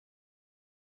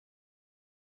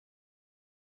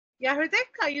Yeah, Hrithik,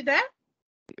 are you there?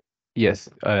 Yes,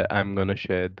 I'm gonna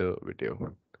share the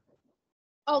video.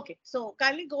 Okay, so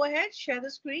kindly go ahead, share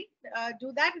the screen,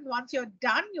 do that, and once you're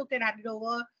done, you can hand it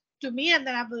over to me, and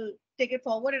then I will take it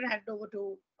forward and hand it over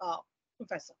to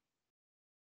Professor.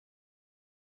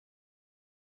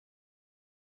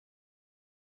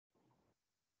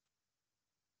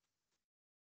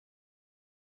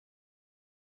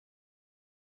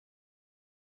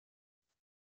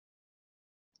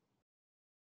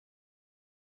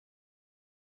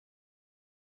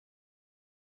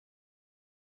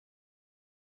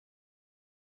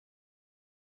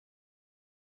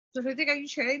 So, Hrithik, are you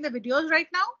sharing the videos right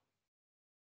now?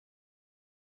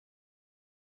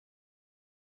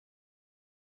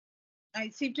 I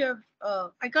seem to have,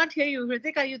 I can't hear you.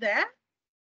 Hrithik, are you there?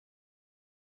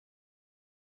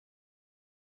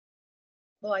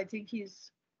 Oh, I think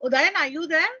he's. Udayan, are you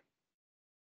there?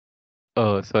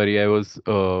 Sorry, I was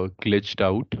glitched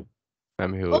out.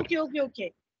 I'm here. Okay, okay,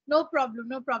 okay. No problem,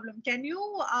 no problem. Can you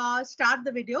start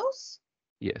the videos?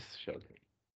 Yes, sure.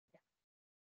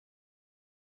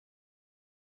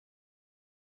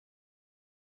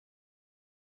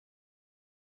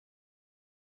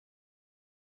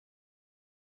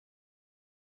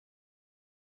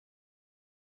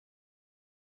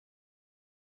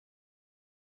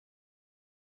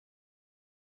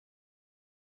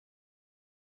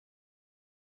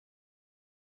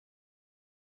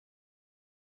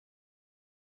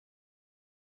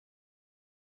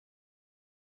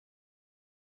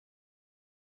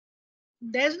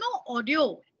 There's no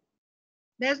audio.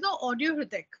 There's no audio,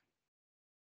 Hrithik.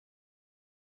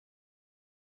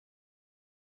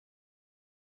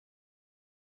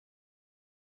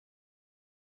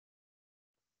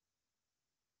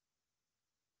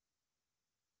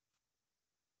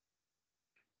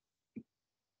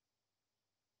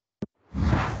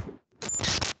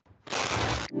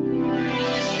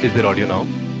 Is there audio now?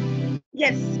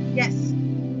 Yes, yes.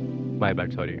 My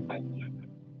bad, sorry.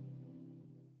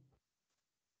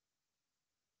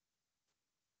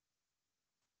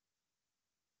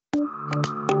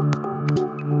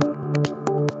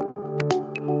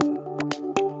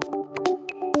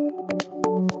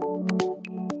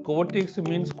 Cobotics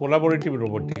means collaborative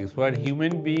robotics, where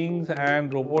human beings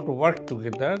and robot work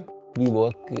together. We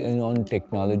work on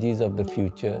technologies of the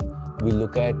future. We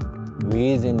look at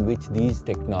ways in which these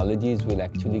technologies will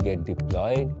actually get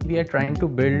deployed. We are trying to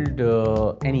build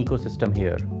an ecosystem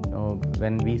here.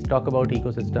 When we talk about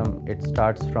ecosystem, it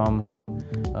starts from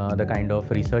the kind of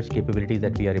research capabilities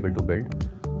that we are able to build.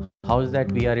 How is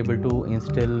that we are able to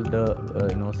instill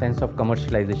the sense of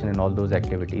commercialization in all those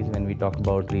activities? When we talk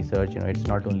about research, it's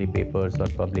not only papers or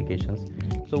publications.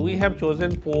 So we have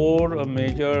chosen four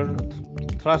major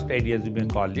thrust areas, you may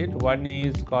call it. One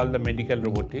is called the medical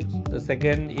robotics. The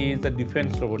second is the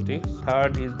defense robotics.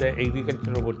 Third is the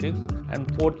agriculture robotics.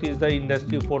 And fourth is the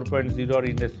industry 4.0 or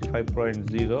industry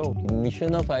 5.0.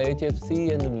 Mission of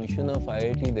IHFC and the mission of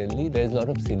IIT Delhi, there's a lot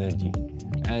of synergy.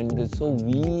 And so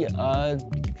we are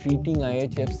treating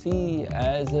IHFC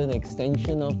as an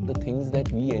extension of the things that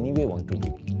we anyway want to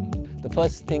do. The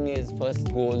first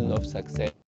goal of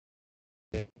success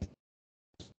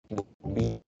would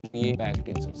be impact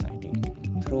in society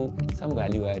through some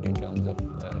value add in terms of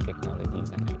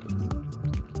technologies and ideas.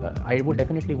 I would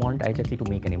definitely want IHFC to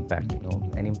make an impact,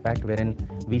 an impact wherein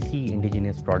we see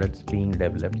indigenous products being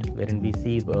developed, wherein we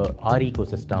see our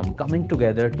ecosystem coming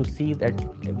together to see that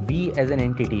we as an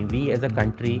entity, we as a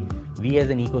country, we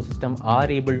as an ecosystem are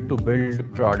able to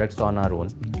build products on our own.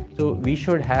 So we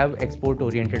should have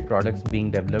export-oriented products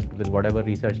being developed with whatever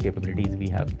research capabilities we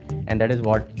have, and that is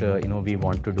what we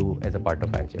want to do as a part of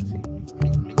IHFC.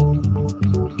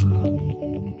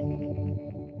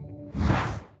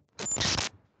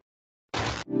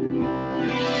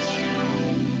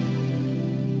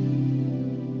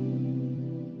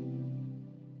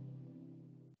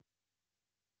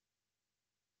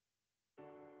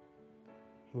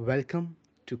 Welcome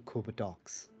to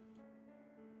CoboTalks,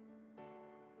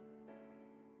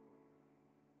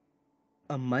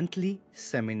 a monthly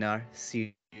seminar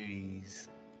series.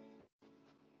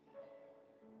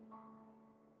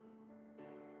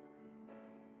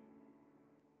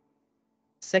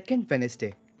 Second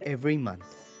Wednesday every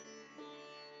month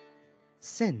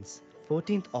since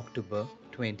 14th October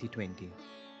 2020.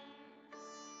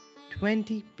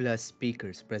 20 plus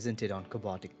speakers presented on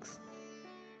Cobotics.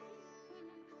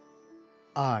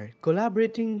 Our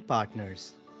collaborating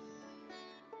partners: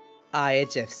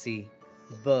 IHFC,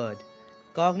 BIRD,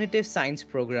 Cognitive Science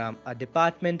Program, a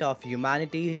Department of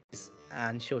Humanities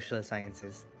and Social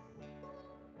Sciences.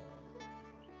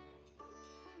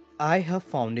 I have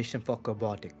Foundation for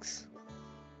Cobotics.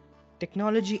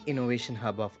 Technology Innovation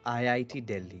Hub of IIT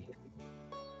Delhi,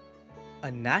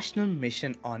 a national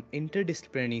mission on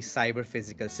interdisciplinary cyber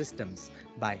physical systems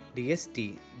by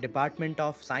DST, Department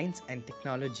of Science and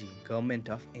Technology, Government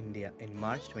of India in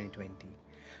March 2020.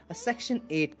 A Section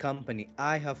 8 company,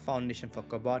 IHFC Foundation for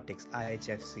Cobotics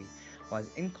IHFC, was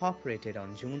incorporated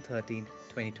on June 13,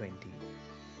 2020.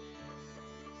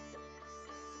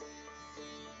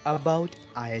 About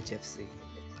IHFC.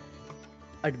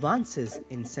 Advances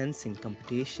in sensing,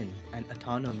 computation, and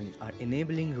autonomy are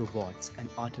enabling robots and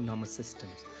autonomous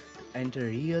systems to enter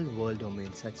real world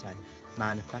domains such as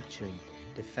manufacturing,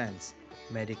 defense,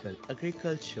 medical,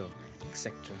 agriculture,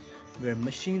 etc., where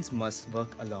machines must work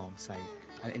alongside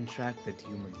and interact with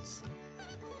humans.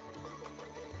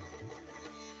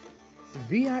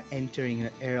 We are entering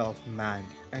an era of manned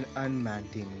and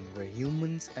unmanned teaming where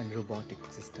humans and robotic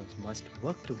systems must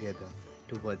work together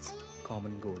towards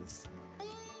common goals.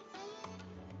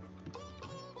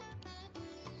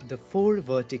 The four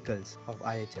verticals of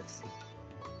IHFC: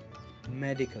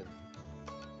 medical,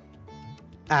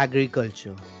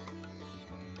 agriculture,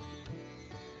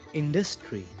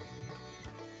 industry,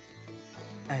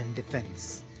 and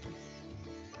defense.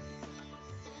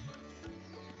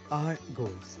 Our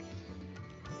goals: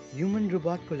 human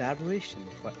robot collaboration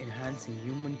for enhancing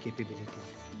human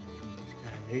capabilities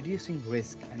and reducing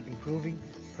risk and improving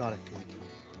productivity.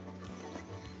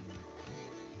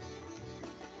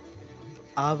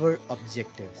 Our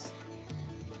objectives: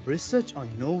 research on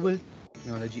novel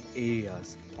technology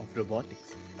areas of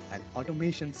robotics and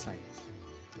automation science,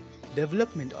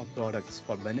 development of products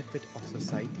for benefit of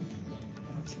society,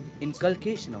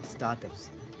 inculcation of startups,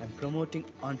 and promoting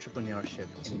entrepreneurship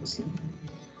in India.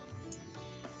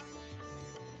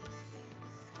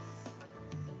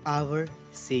 Our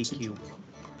CQ: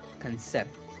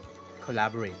 concept,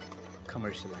 collaborate,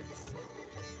 commercialize.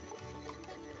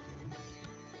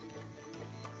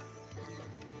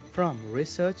 From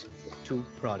research to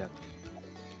product.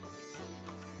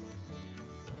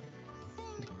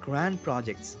 The grand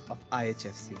projects of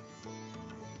IHFC: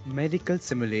 medical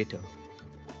simulator,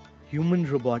 human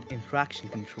robot interaction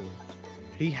control,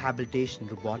 rehabilitation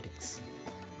robotics,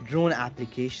 drone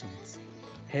applications,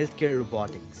 healthcare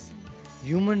robotics,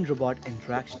 human robot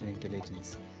interaction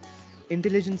intelligence,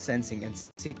 intelligent sensing and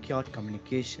secure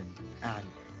communication, and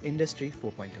Industry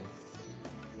 4.0.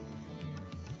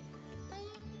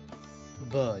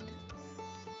 Bird,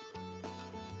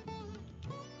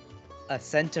 a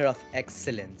center of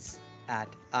excellence at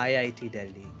IIT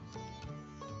Delhi.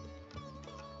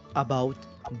 About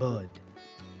Bird: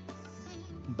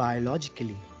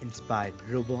 biologically inspired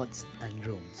robots and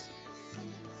drones.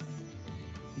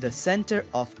 The Center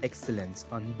of Excellence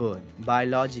on Bird,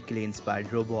 Biologically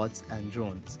Inspired Robots and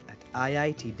Drones at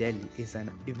IIT Delhi is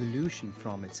an evolution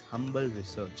from its humble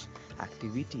research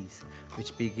activities,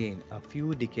 which began a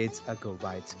few decades ago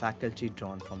by its faculty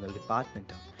drawn from the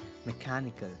Department of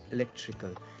Mechanical,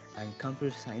 Electrical, and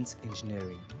Computer Science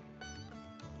Engineering.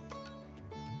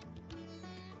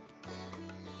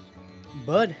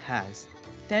 Bird has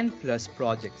 10 plus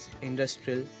projects,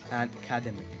 industrial and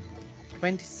academic,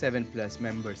 27 plus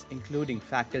members including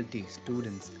faculty,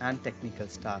 students and technical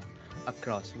staff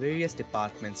across various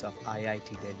departments of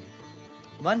IIT Delhi,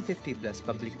 150 plus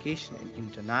publication in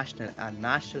international and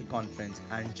national conference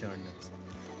and journals,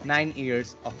 9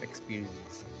 years of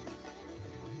experience.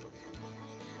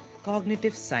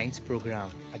 Cognitive Science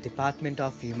Program, a Department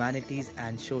of Humanities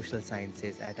and Social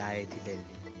Sciences at IIT Delhi.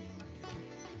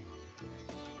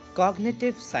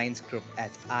 Cognitive Science Group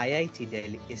at IIT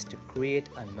Delhi is to create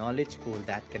a knowledge pool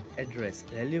that can address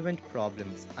relevant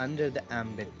problems under the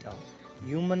ambit of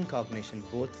human cognition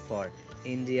both for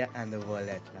India and the world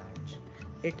at large.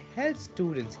 It helps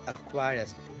students acquire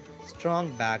a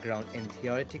strong background in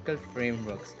theoretical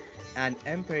frameworks and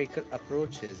empirical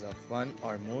approaches of one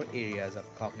or more areas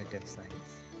of cognitive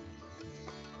science.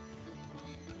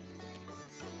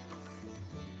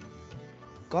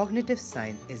 Cognitive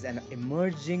science is an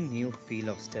emerging new field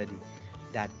of study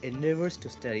that endeavors to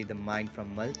study the mind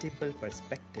from multiple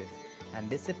perspectives and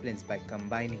disciplines by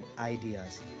combining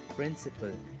ideas,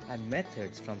 principles, and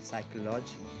methods from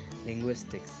psychology,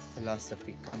 linguistics,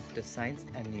 philosophy, computer science,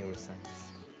 and neuroscience.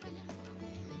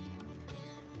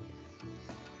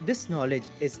 This knowledge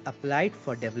is applied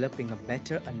for developing a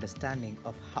better understanding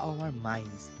of how our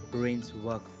minds, brains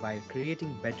work while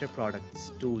creating better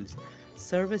products, tools,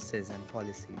 services, and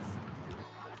policies.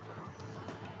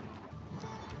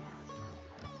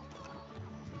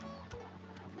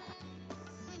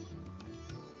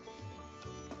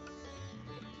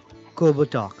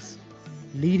 Cobotalks,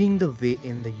 leading the way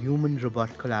in the human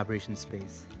robot collaboration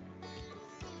space.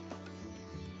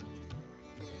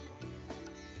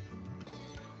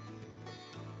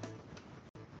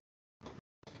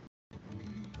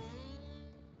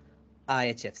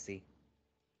 IHFC.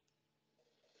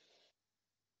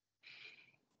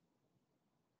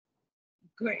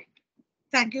 Great.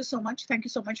 Thank you so much. Thank you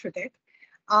so much, Ritik.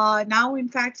 Now, in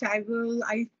fact,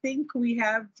 I think we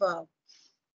have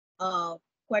uh,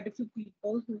 quite a few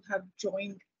people who have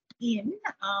joined in,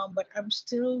 but I'm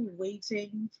still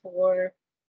waiting for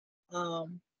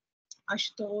um,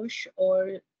 Ashutosh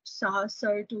or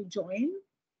Sahasar to join.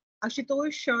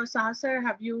 Ashutosh or Sahasar,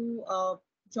 have you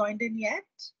joined in yet?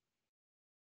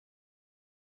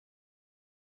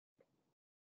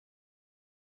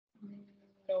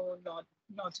 No,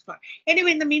 not so far.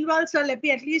 Anyway, in the meanwhile, sir, let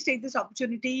me at least take this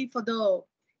opportunity for the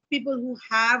people who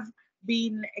have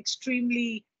been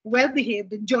extremely well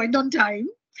behaved and joined on time.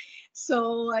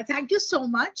 So thank you so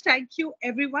much. Thank you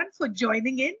everyone for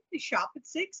joining in sharp at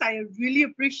 6. I really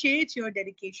appreciate your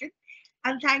dedication,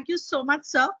 and thank you so much,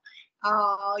 sir.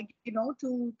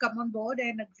 To come on board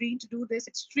and agree to do this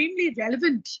extremely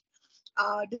relevant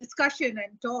discussion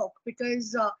and talk,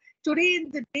 because today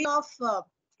in the day of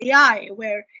AI,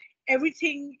 where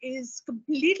everything is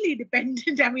completely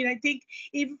dependent. I mean, I think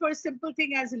even for a simple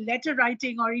thing as letter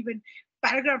writing or even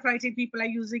paragraph writing, people are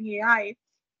using AI,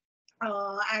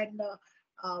 and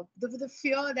the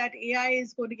fear that AI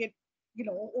is going to get,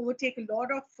 overtake a lot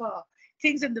of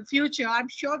things in the future. I'm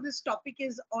sure this topic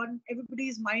is on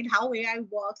everybody's mind, how AI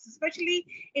works, especially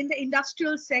in the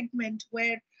industrial segment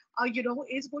where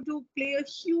it's going to play a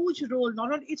huge role.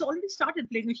 Not only it's already started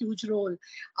playing a huge role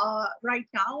right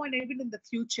now, and even in the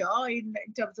future in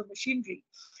terms of machinery,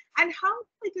 and how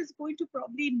it is going to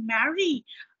probably marry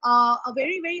a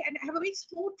very and have a very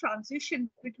smooth transition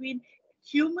between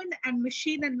human and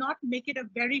machine, and not make it a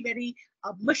very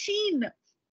machine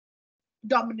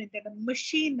dominant and a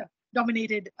machine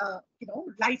dominated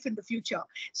life in the future.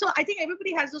 So I think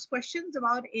everybody has those questions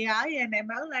about AI and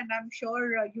ML, and I'm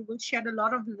sure you will shed a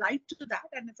lot of light to that,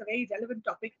 and it's a very relevant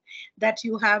topic that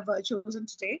you have chosen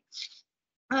today.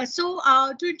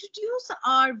 To introduce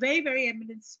our very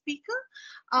eminent speaker,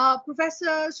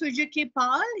 Professor Surjya K.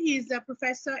 He is a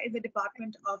professor in the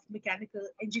Department of Mechanical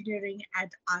Engineering at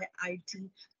IIT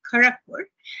Kharagpur.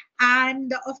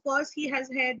 And of course, he has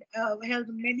held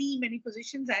many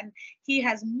positions, and he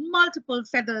has multiple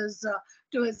feathers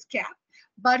to his cap.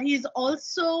 But he's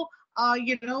also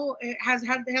has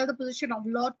held the position of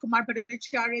Lord Kumar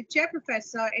Bhattacharya Chair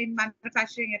Professor in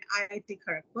Manufacturing at IIT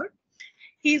Kharagpur.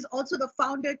 He is also the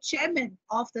founder chairman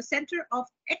of the Center of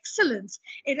Excellence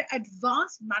in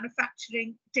Advanced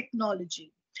Manufacturing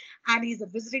Technology. And he's a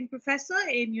visiting professor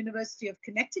in University of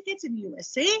Connecticut in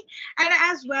USA, and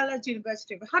as well as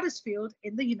University of Huddersfield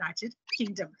in the United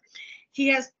Kingdom. He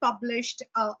has published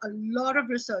a lot of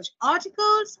research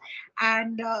articles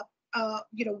and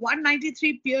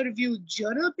 193 peer-reviewed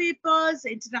journal papers,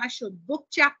 international book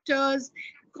chapters,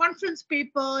 conference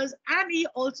papers, and he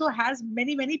also has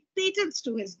many patents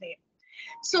to his name.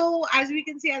 So as we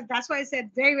can see, that's why I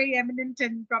said very eminent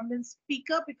and prominent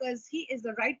speaker, because he is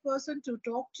the right person to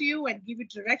talk to you and give you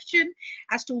direction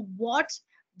as to what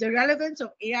the relevance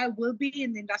of AI will be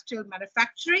in industrial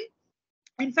manufacturing.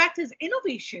 In fact, his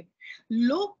innovation,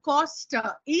 low-cost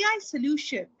AI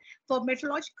solution for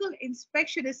metrological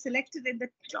inspection is selected in the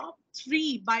top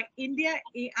 3 by India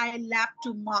AI Lab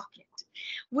to market,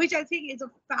 which I think is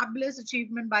a fabulous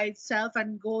achievement by itself,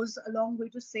 and goes a long way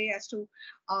to say as to,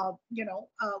 we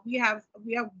are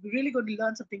really going to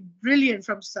learn something brilliant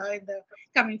from Sir in the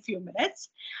coming few minutes.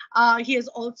 He has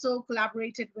also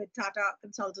collaborated with Tata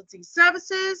Consultancy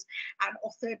Services and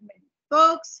authored many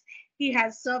books. He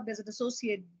has served as an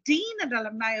associate dean at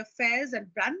Alumni Affairs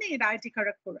and Branding at IIT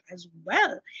Kharagpur as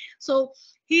well. So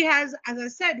he has, as I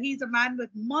said, he's a man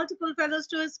with multiple feathers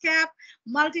to his cap,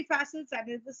 multifacets, and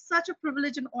it is such a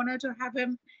privilege and honor to have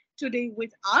him today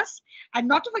with us. And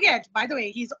not to forget, by the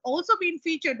way, he's also been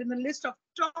featured in the list of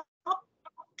top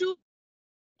 2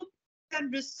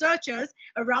 and researchers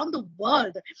around the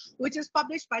world, which is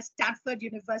published by Stanford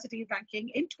University ranking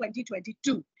in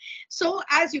 2022. So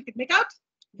as you can make out,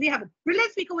 we have a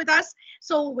brilliant speaker with us.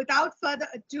 So without further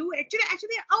ado,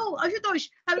 Ashutosh.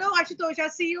 Hello, Ashutosh. Our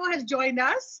CEO has joined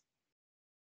us.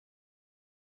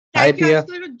 Thank you,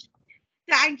 Ashutosh.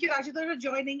 Thank you, Ashutosh, for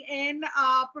joining in.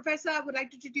 Professor, I would like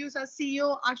to introduce our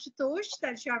CEO, Ashutosh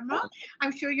Sharma.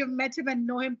 I'm sure you've met him and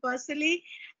know him personally.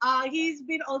 He's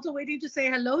been also waiting to say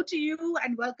hello to you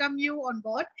and welcome you on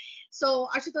board. So,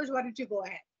 Ashutosh, why don't you go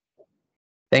ahead?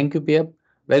 Thank you, Pia.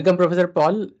 Welcome, Professor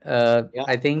Paul.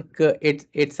 I think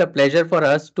it's a pleasure for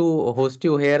us to host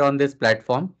you here on this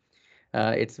platform.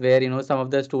 It's where some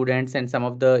of the students and some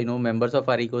of the members of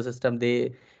our ecosystem,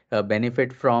 they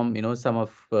benefit from some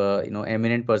of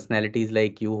eminent personalities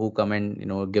like you who come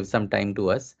and give some time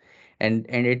to us. and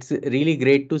it's really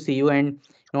great to see you. And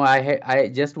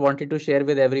I just wanted to share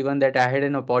with everyone that I had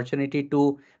an opportunity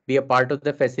to be a part of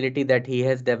the facility that he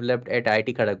has developed at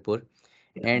IIT Kharagpur,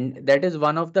 and that is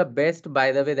one of the best,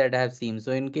 by the way, that I have seen.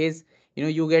 So in case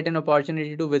you get an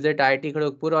opportunity to visit IIT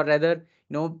Kharagpur, or rather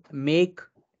make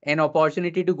an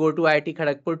opportunity to go to IIT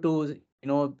Kharagpur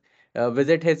to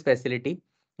visit his facility,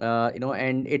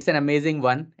 and it's an amazing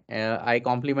one. I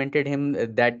complimented him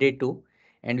that day too,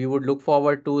 and we would look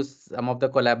forward to some of the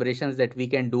collaborations that we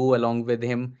can do along with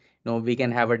him. We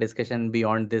can have a discussion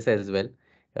beyond this as well,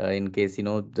 in case he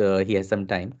has some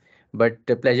time. But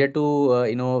a pleasure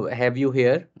to have you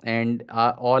here, and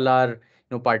all our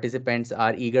participants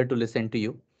are eager to listen to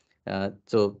you.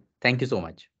 So thank you so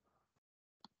much.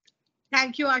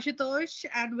 Thank you, Ashutosh.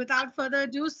 And without further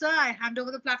ado, sir, I hand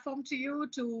over the platform to you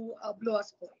to blow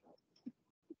us away.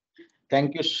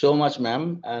 Thank you so much,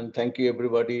 ma'am, and thank you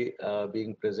everybody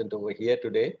being present over here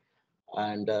today.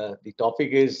 And the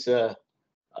topic is,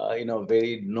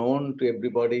 very known to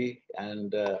everybody,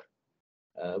 and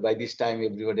by this time,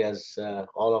 everybody has,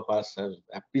 all of us have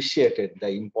appreciated the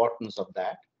importance of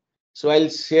that. So I'll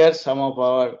share some of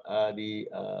our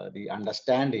the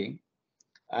understanding,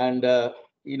 and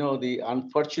the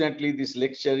unfortunately this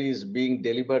lecture is being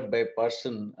delivered by a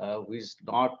person who is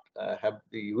not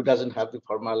who doesn't have the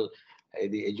formal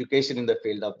the education in the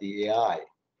field of the AI.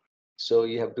 So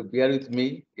you have to bear with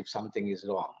me if something is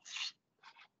wrong.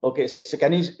 Okay, so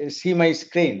can you see my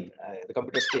screen, the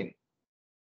computer screen?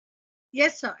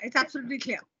 Yes, sir. It's absolutely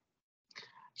clear.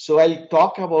 So I'll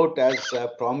talk about, as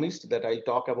promised, that I'll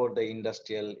talk about the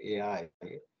industrial AI.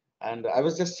 And I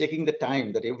was just checking the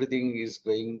time that everything is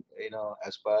going,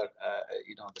 as per,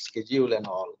 the schedule and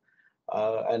all.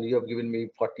 And you have given me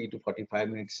 40 to 45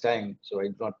 minutes time. So I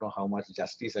do not know how much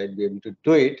justice I'll be able to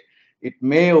do it. It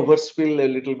may overspill a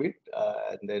little bit,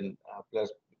 and then plus,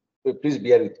 please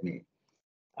bear with me.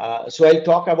 So I'll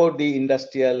talk about the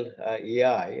industrial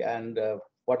AI and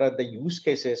what are the use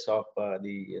cases of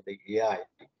the AI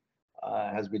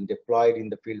has been deployed in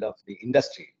the field of the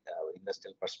industry,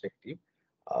 industrial perspective,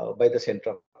 by the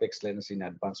Center of Excellence in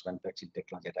Advanced Manufacturing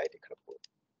Technology at IIT Kharagpur.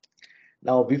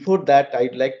 Now, before that,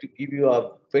 I'd like to give you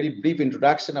a very brief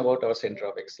introduction about our Center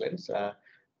of Excellence.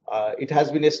 It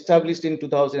has been established in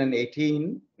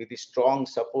 2018 with the strong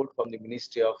support from the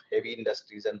Ministry of Heavy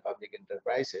Industries and Public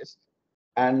Enterprises,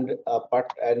 and the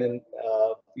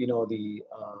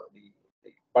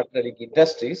partnering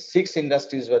industries. 6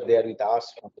 industries were there with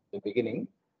us from the beginning,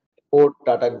 4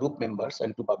 Tata Group members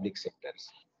and 2 public sectors.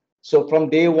 So from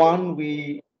day one,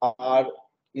 we are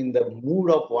in the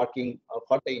mood of working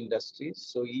for the industries.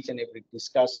 So each and every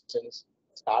discussions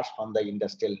starts from the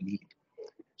industrial need.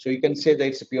 So you can say that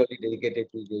it's purely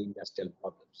dedicated to the industrial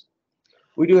problems.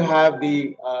 We do have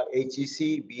the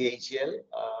HEC, BHEL,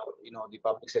 the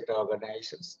public sector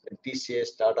organizations,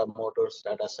 TCS, Tata Motors,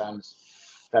 Tata Sons,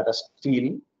 Tata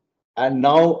Steel, and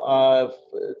now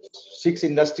 6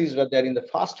 industries were there in the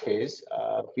first phase,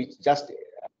 which just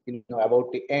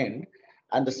about to end.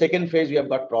 And the second phase, we have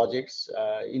got projects,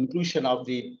 inclusion of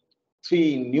the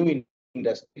 3 new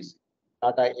industries,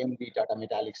 Tata MD, Tata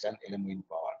Metallics, and LM Wind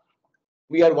Power.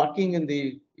 We are working in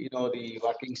the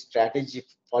working strategy,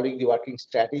 following the working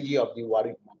strategy of the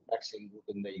Warwick Manufacturing Group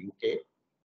in the UK.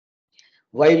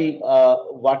 While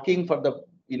working for the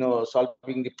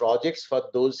solving the projects for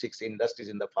those 6 industries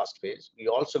in the first phase, we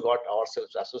also got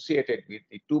ourselves associated with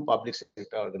the 2 public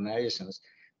sector organizations,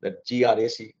 the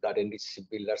GRAC, Garden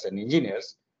Shipbuilders and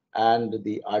Engineers, and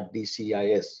the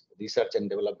RDCIS, Research and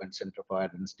Development Center for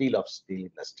Iron and Steel of Steel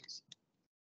Industries.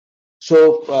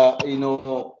 So,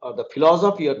 the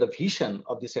philosophy or the vision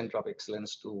of the Center of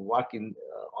Excellence to work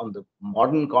on the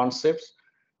modern concepts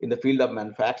in the field of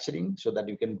manufacturing so that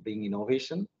you can bring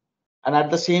innovation. And at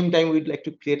the same time, we'd like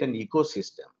to create an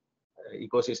ecosystem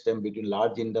between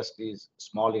large industries,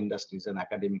 small industries, and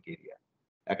academic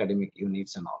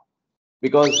units and all.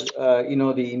 Because, in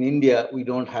India, we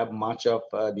don't have much of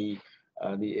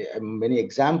many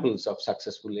examples of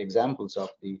successful examples of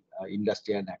the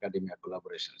industry and academia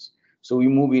collaborations. So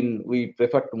we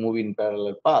prefer to move in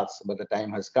parallel paths, but the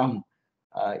time has come.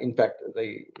 In fact,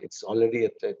 it's already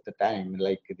at the time,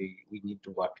 we need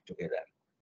to work together.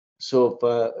 So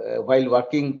while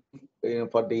working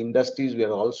for the industries, we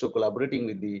are also collaborating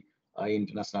with the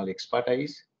international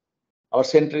expertise. Our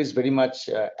center is very much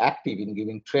active in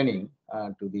giving training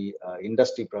to the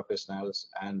industry professionals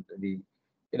and the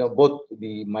both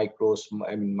the micro,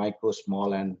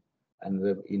 small, and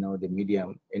the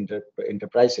medium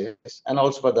enterprises, and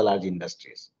also for the large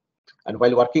industries. And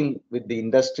while working with the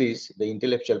industries, the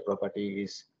intellectual property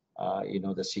is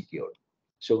the secured.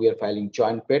 So we are filing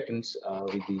joint patents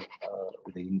with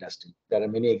the industry. There are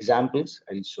many examples.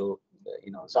 I'll show,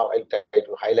 so I'll try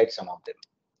to highlight some of them.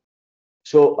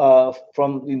 So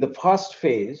from in the first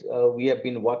phase, we have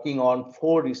been working on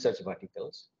 4 research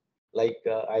verticals. Like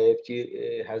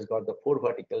IFG has got the 4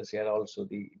 verticals here, also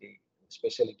the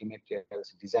specialty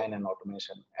materials, design and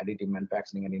automation, additive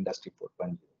manufacturing, and industry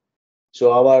 4.0.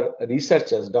 So our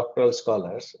researchers, doctoral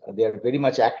scholars, they are very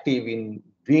much active in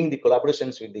doing the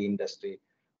collaborations with the industry,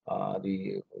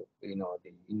 the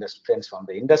industry friends from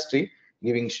the industry,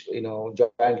 giving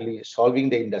jointly solving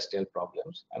the industrial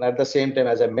problems, and at the same time,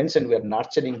 as I mentioned, we are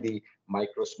nurturing the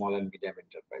micro, small, and medium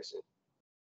enterprises.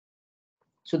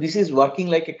 So this is working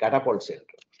like a catapult center.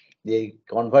 They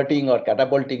converting or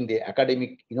catapulting the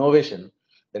academic innovation,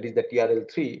 that is the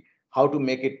TRL3, how to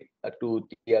make it to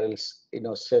TRL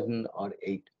 7 or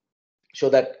 8, so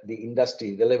that the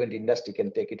industry, relevant industry,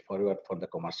 can take it forward for the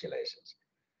commercializations.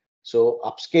 So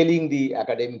upscaling the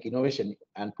academic innovation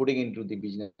and putting into the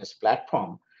business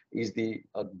platform is the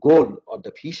goal or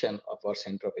the vision of our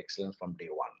Center of Excellence from day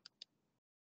one.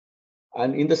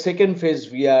 And in the second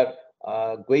phase, we are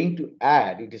going to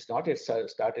add, it is not yet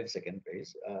started second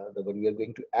phase, but we are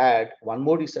going to add one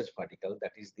more research vertical,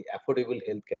 that is the affordable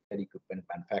healthcare equipment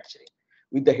manufacturing,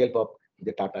 with the help of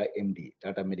the Tata MD,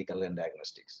 Tata Medical and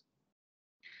Diagnostics.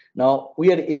 Now,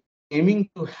 we are aiming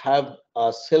to have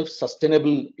a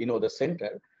self-sustainable, the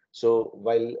center. So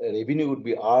while revenue would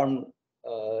be earned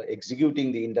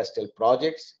executing the industrial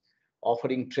projects,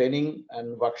 offering training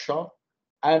and workshop,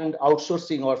 and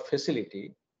outsourcing our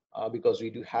facility, because we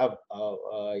do have,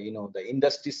 the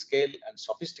industry scale and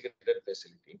sophisticated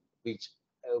facility, which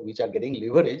are getting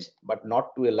leveraged, but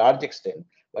not to a large extent.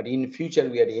 But in future,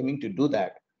 we are aiming to do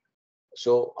that.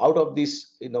 So out of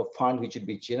this, fund which would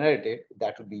be generated,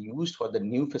 that would be used for the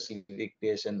new facility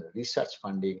creation, research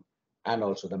funding, and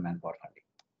also the manpower funding.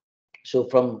 So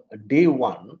from day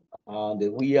one,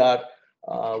 we are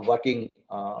working,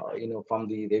 from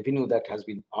the revenue that has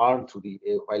been earned through the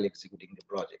while executing the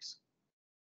projects.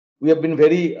 We have been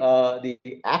very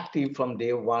active from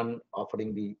day one,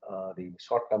 offering the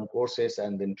short-term courses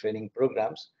and then training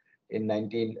programs. In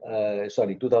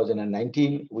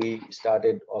 2019, we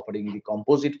started offering the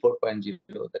Composite 4.0,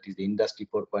 that is the Industry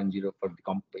 4.0 for the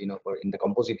for in the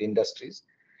composite industries,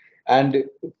 and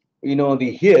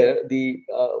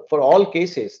for all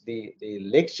cases the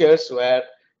lectures were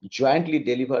jointly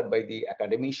delivered by the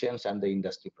academicians and the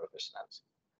industry professionals,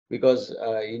 because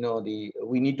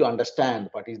we need to understand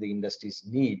what is the industry's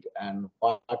need and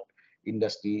what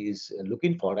industry is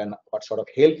looking for and what sort of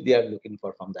help they are looking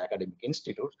for from the academic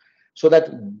institute, so that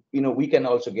we can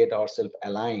also get ourselves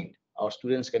aligned. Our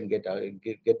students can get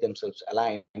themselves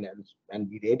aligned and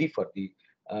be ready for to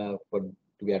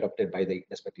be adopted by the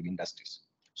respective industries.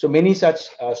 So many such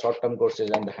short-term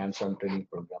courses and the hands-on training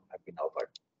program have been offered.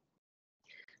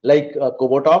 Like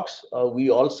Cobotalks, we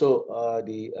also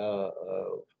the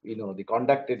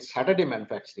conducted Saturday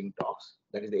manufacturing talks.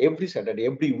 That is every Saturday,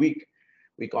 every week,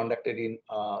 we conducted in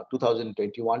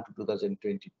 2021 to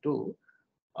 2022,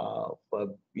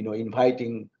 for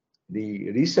inviting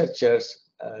the researchers,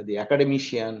 the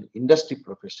academician, industry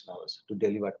professionals to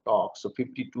deliver talks. So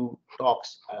 52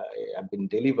 talks have been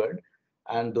delivered,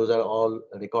 and those are all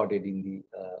recorded in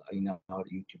our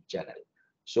YouTube channel.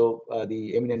 So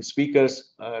the eminent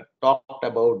speakers talked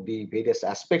about the various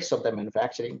aspects of the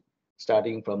manufacturing,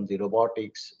 starting from the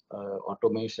robotics,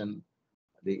 automation,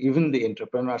 even the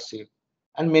entrepreneurship,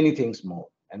 and many things more,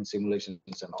 and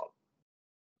simulations and all.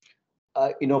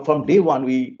 From day one,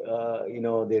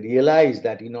 they realized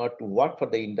that to work for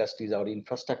the industries, our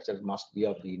infrastructure must be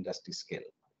of the industry scale.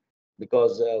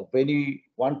 Because when you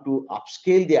want to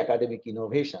upscale the academic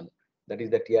innovation, that is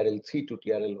the TRL 3 to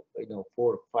TRL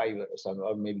 4, 5,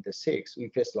 or maybe the 6, we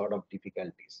face a lot of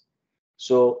difficulties.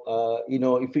 So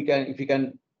if we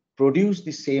can produce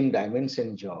the same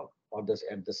dimension job or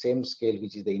at the same scale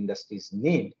which is the industry's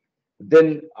need,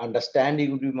 then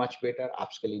understanding would be much better,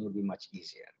 upscaling would be much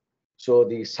easier. So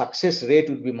the success rate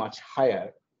would be much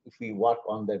higher if we work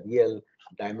on the real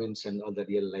dimension or the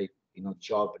real life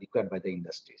job required by the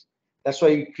industries. That's why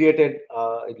we created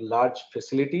large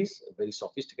facilities, very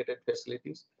sophisticated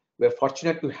facilities. We are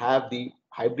fortunate to have the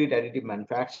hybrid additive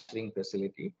manufacturing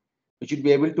facility, which would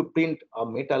be able to print a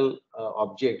metal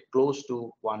object close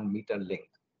to 1 meter length.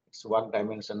 Its work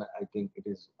dimension, I think it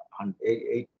is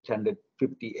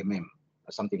 850 mm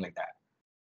or something like that.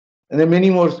 And then many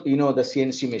more, the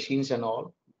CNC machines and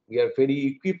all. We are very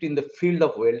equipped in the field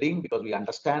of welding, because we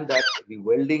understand that the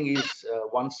welding is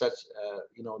one such,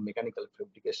 mechanical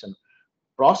fabrication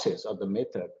process or the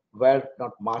method where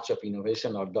not much of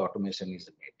innovation or the automation is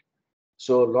made.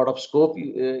 So a lot of scope,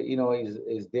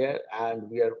 is there, and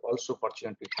we are also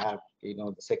fortunate to have,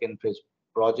 the second phase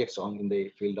projects on in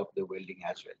the field of the welding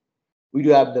as well. We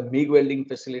do have the MIG welding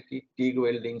facility, TIG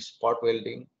welding, spot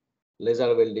welding,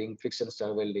 laser welding, friction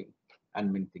stir welding,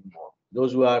 and many things more.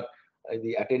 Those who are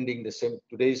attending the same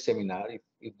today's seminar,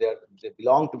 if they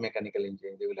belong to mechanical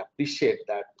engineering, they will appreciate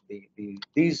that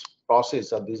these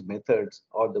process or these methods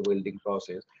or the welding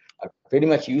process are very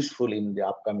much useful in the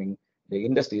upcoming the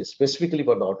industries, specifically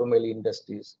for the automobile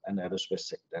industries and aerospace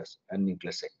sectors and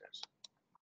nuclear sectors.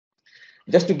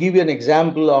 Just to give you an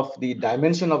example of the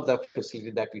dimension of the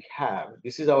facility that we have,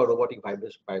 this is our robotic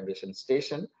vibration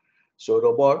station. So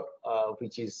robot,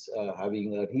 which is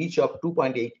having a reach of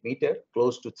 2.8 meter,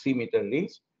 close to 3-meter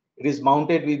reach. It is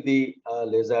mounted with the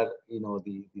laser,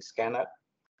 the scanner,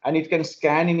 and it can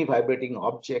scan any vibrating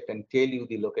object and tell you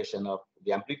the location of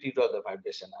the amplitude of the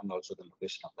vibration and also the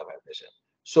location of the vibration.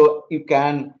 So you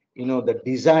can, the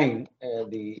design,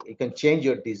 you can change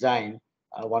your design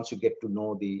once you get to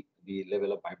know the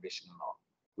level of vibration now.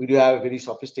 We do have very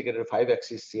sophisticated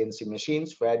 5-axis CNC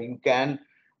machines where you can,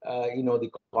 the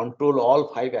control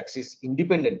all 5 axes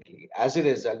independently. As a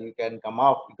result, you can come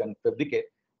up, you can fabricate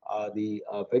the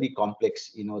very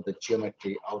complex, the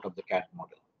geometry out of the CAD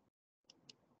model.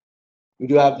 We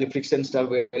do have the friction stir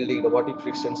welding, robotic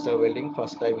friction stir welding,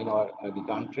 first time in our the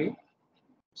country.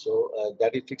 So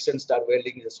that is friction stir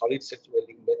welding is a solid state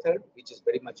welding method, which is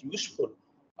very much useful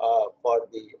for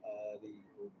the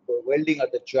welding or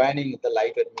the joining of the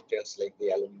lighter materials like the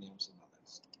aluminums and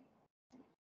others.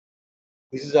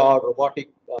 This is our robotic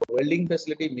welding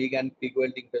facility, MIG and TIG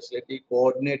welding facility,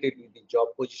 coordinated with the job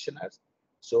positioners.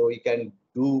 So we can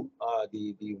do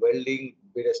the welding,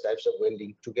 various types of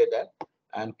welding together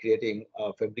and creating,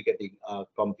 fabricating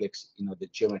complex, the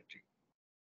geometry.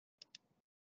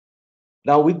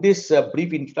 Now, with this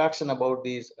brief introduction about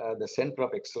this, the Center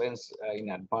of Excellence in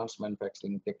Advanced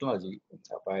Manufacturing Technology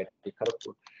of IIT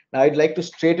Kharagpur, now I'd like to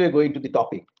straight away go into the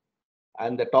topic.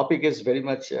 And the topic is very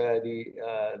much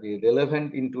the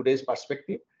relevant in today's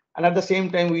perspective. And at the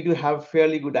same time, we do have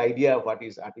fairly good idea of what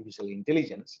is artificial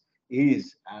intelligence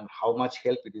is and how much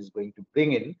help it is going to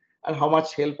bring in and how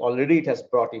much help already it has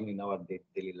brought in our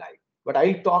daily life. But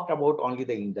I'll talk about only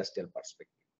the industrial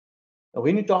perspective. Now,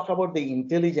 when you talk about the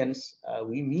intelligence,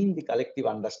 we mean the collective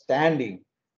understanding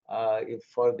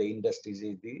for the industries.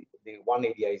 Is the one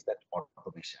area is that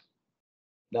automation.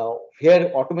 Now, here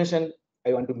automation,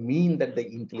 I want to mean that the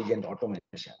intelligent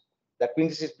automation. That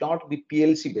means it's not the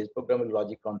PLC-based, programmable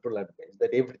logic controller-based,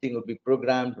 that everything would be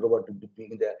programmed, robot would be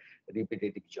doing the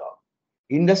repetitive job.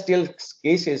 Industrial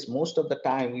cases, most of the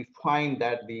time, we find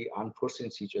that the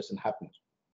unforeseen situation happens.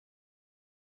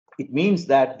 It means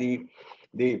that the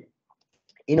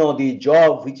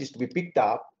job which is to be picked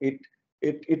up, it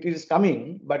is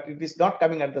coming, but it is not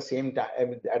coming at the same time,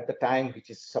 at the time which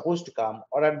is supposed to come,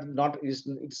 or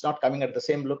it's not coming at the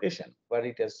same location where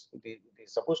it is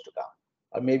supposed to come,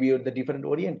 or maybe with the different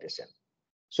orientation.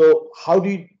 So how do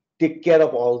you take care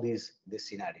of all these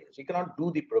scenarios? You cannot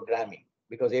do the programming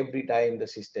because every time the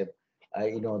system,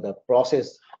 the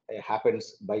process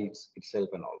happens by itself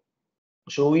and all.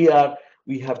 So we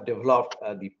have developed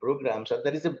the programs, and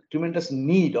there is a tremendous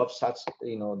need of such,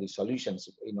 the solutions,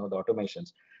 the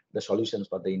automations, the solutions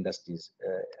for the industries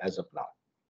as of now.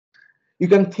 You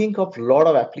can think of a lot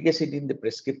of applications in the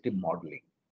prescriptive modeling.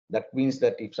 That means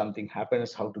that if something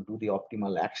happens, how to do the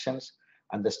optimal actions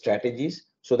and the strategies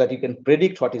so that you can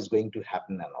predict what is going to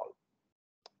happen and all.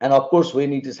 And of course,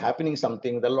 when it is happening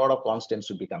something, a lot of constants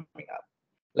should be coming up,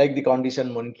 like the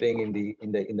condition monitoring in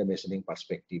the machining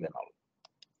perspective and all.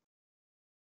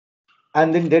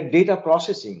 And then the data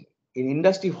processing in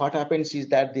industry, what happens is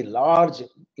that the large,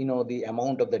 the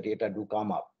amount of the data do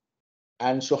come up.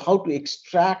 And so how to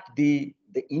extract the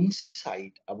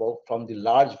insight from the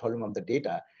large volume of the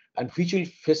data, and which will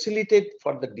facilitate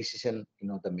for the decision,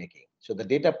 the making. So the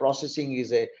data processing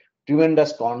is a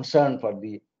tremendous concern for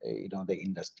the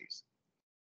industries.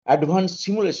 Advanced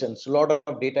simulations, a lot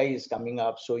of data is coming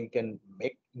up, so you can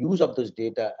make use of those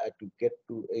data to get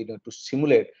to, to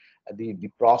simulate the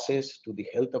process to the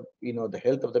health of, the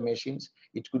health of the machines.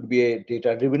 It could be a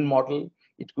data-driven model.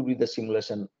 It could be the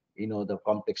simulation, the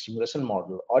complex simulation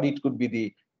model, or it could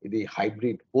be the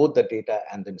hybrid, both the data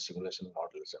and then simulation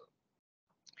models.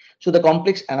 So the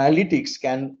complex analytics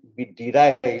can be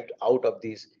derived out of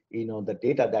this, the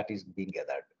data that is being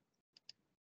gathered.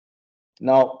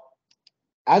 Now,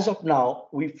 as of now,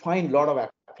 we find a lot of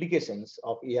applications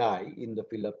of AI in the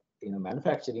field of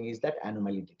manufacturing is that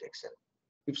anomaly detection.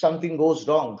 If something goes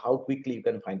wrong, how quickly you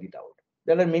can find it out.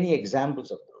 There are many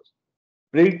examples of those.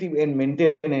 Predictive and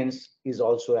maintenance is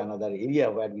also another area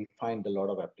where we find a lot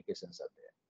of applications are there.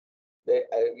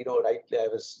 Rightly, I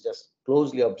was just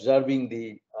closely observing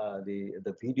the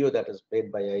video that is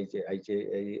played by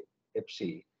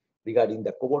IHFC regarding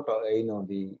the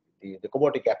the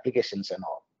cobotic applications and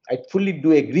all. I fully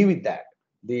do agree with that.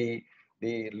 The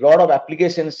lot of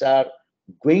applications are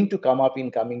going to come up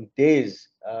in coming days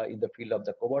in the field of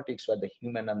the cobotics, where the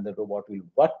human and the robot will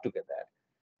work together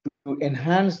to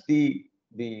enhance the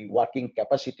working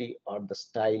capacity or the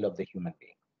style of the human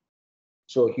being.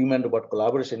 So human robot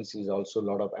collaborations is also a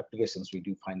lot of applications we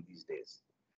do find these days.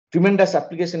 Tremendous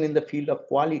application in the field of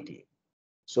quality.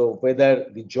 So whether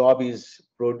the job is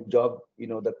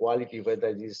the quality, whether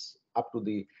it is up to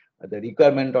the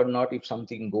requirement or not, if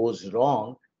something goes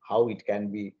wrong, how it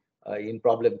can be in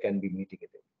problem can be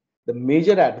mitigated. The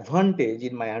major advantage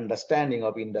in my understanding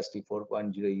of Industry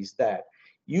 4.0 is that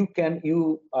you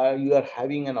are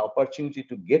having an opportunity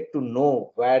to get to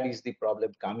know where is the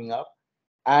problem coming up,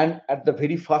 and at the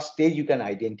very first stage you can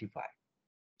identify.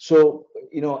 So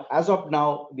as of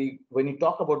now, when you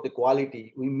talk about the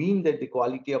quality, we mean that the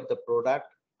quality of the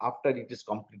product after it is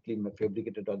completely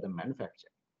fabricated or the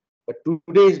manufactured. But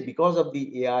today, because of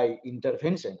the AI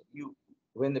intervention,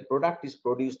 when the product is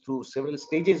produced through several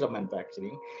stages of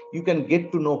manufacturing, you can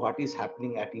get to know what is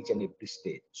happening at each and every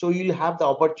stage. So you'll have the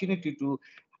opportunity to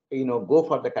go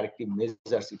for the corrective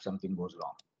measures if something goes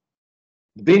wrong.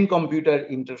 Brain computer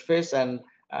interface, and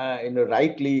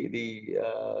rightly the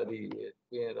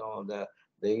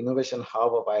innovation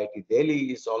hub of IIT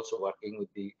Delhi is also working with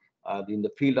in the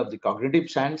field of the cognitive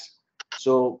science.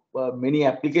 So many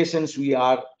applications we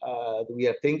are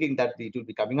thinking that it will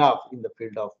be coming up in the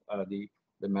field of the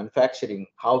manufacturing,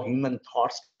 how human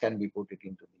thoughts can be put it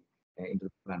into the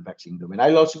manufacturing domain.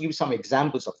 I'll also give some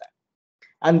examples of that.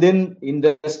 And then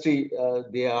industry,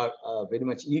 they are very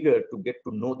much eager to get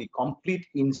to know the complete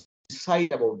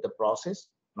insight about the process,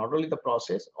 not only the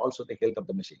process, also the health of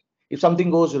the machine. If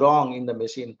something goes wrong in the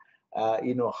machine,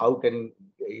 how can,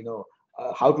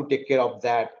 how to take care of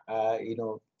that,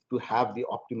 to have the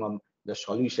optimum, the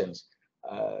solutions.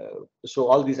 So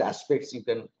all these aspects you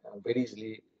can very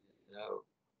easily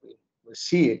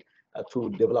see it through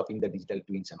developing the digital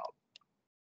twins and all.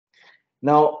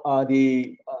 Now,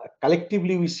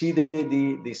 collectively, we see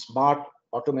the smart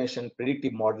automation,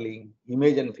 predictive modeling,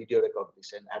 image and video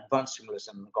recognition, advanced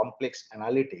simulation, complex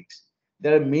analytics.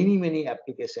 There are many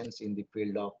applications in the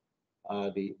field of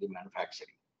the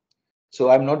manufacturing. So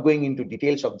I'm not going into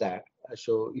details of that.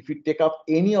 So if you take up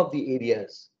any of the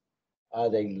areas,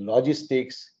 the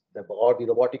logistics, or the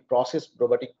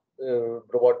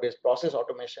robot-based process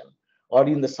automation, or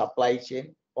in the supply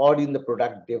chain, or in the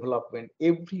product development,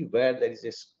 everywhere there is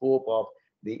a scope of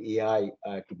the AI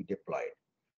to be deployed.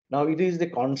 Now, it is the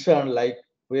concern like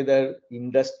whether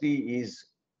industry is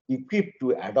equipped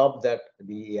to adopt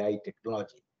the AI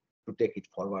technology to take it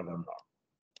forward or not,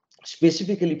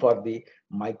 specifically for the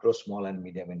micro, small, and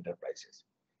medium enterprises.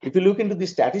 If you look into the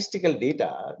statistical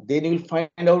data, then you will find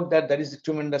out that there is a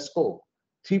tremendous scope.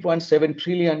 3.7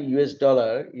 trillion US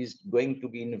dollar is going to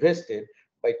be invested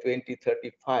by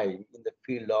 2035 in the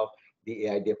field of the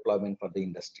AI deployment for the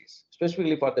industries,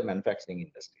 specifically for the manufacturing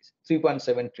industries.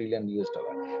 3.7 trillion US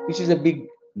dollar, which is a big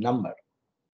number.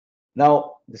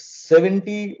 Now, the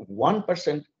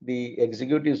 71% the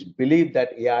executives believe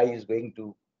that AI is going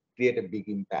to create a big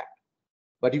impact.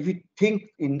 But if you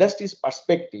think industry's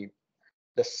perspective,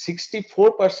 the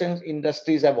 64%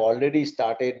 industries have already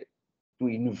started to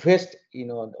invest in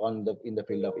the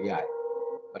field of AI.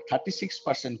 But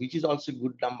 36%, which is also a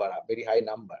good number, a very high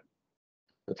number.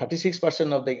 So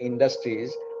 36% of the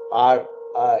industries are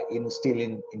still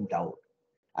in doubt.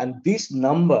 And this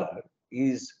number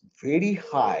is very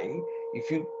high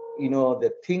if you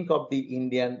think of the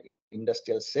Indian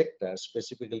industrial sector,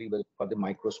 specifically for the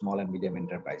micro, small, and medium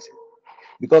enterprises.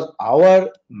 Because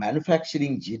our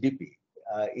manufacturing GDP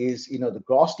is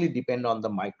grossly depend on the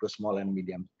micro, small, and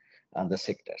medium and the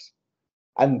sectors,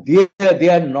 and they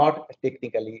are not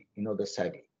technically the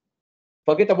savvy.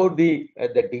 Forget about the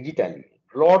digitally.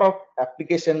 A lot of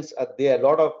applications are there. A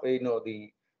lot of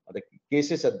the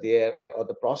cases are there, or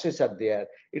the process are there.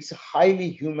 It's highly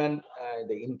human,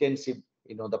 the intensive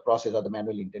the process, or the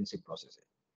manual intensive processes.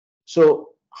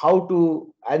 So how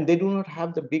to, and they do not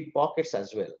have the big pockets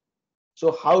as well.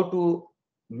 So how to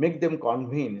make them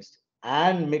convinced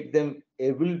and make them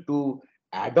able to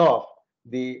adopt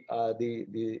the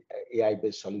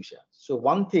AI-based solution. So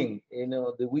one thing,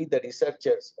 we the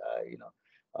researchers,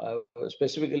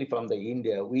 specifically from the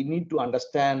India, we need to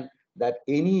understand that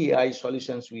any AI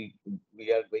solutions we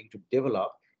are going to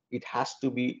develop, it has to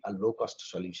be a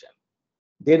low-cost solution.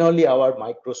 then only our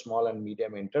micro, small, and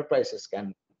medium enterprises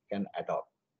can adopt.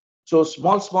 So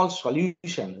small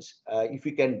solutions, if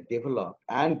we can develop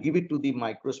and give it to the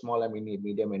micro, small, and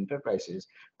medium enterprises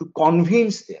to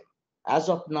convince them. As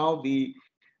of now, the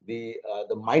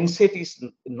mindset is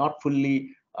not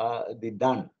fully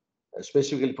done,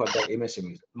 specifically for the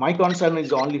MSMEs. My concern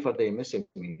is only for the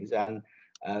MSMEs and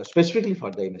specifically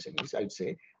for the MSMEs, I'd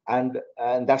say, and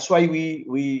that's why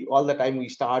we all the time we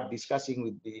start discussing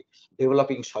with the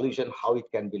developing solution how it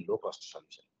can be low cost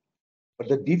solution. But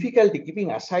the difficulty,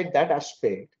 keeping aside that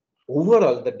aspect,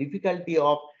 overall the difficulty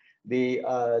of the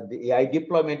AI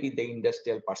deployment in the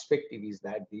industrial perspective is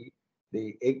that the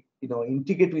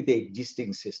integrate with the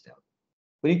existing system.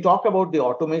 When you talk about the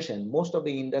automation, most of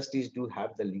the industries do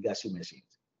have the legacy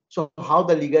machines. So how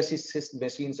the legacy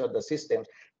machines or the systems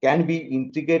can be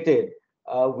integrated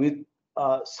with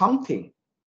something,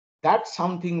 that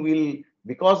something will,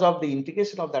 because of the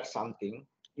integration of that something,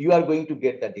 you are going to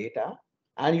get the data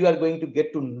and you are going to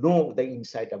get to know the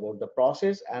insight about the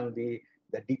process and the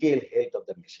detailed health of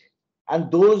the machine.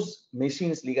 And those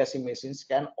machines, legacy machines,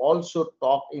 can also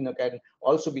talk, can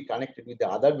also be connected with the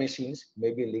other machines,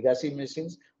 maybe legacy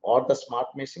machines or the smart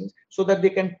machines, so that they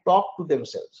can talk to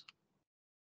themselves.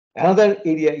 Another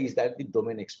area is that the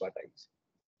domain expertise.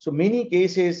 So many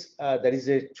cases, there is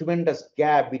a tremendous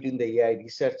gap between the AI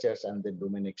researchers and the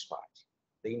domain experts,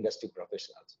 the industry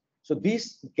professionals. So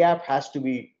this gap has to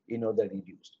be,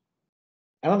 reduced.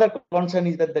 Another concern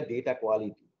is that the data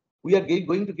quality. We are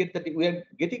going to get we are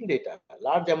getting data, a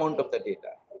large amount of the data.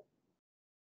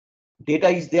 Data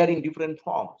is there in different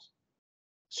forms.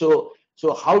 So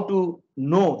how to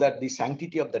know that the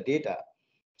sanctity of the data?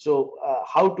 So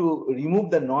how to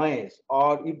remove the noise,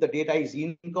 or if the data is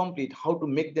incomplete, how to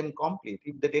make them complete?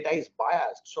 If the data is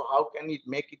biased, so how can it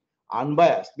make it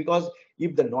unbiased? Because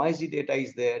if the noisy data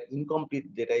is there,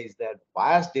 incomplete data is there,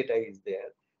 biased data is there,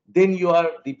 then you are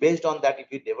based on that. If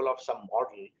you develop some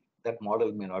model, that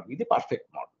model may not be the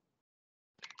perfect model.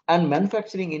 And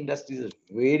manufacturing industry is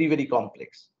very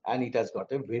complex, and it has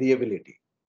got a variability.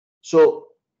 So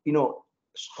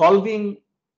solving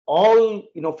all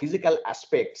physical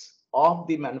aspects of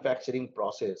the manufacturing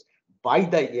process by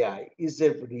the AI is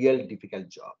a real difficult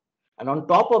job. And on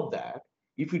top of that,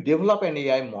 if you develop an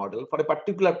AI model for a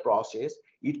particular process,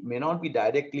 it may not be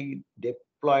directly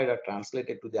deployed or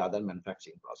translated to the other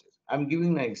manufacturing process. I'm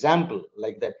giving an example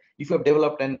like that. If you have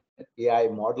developed an AI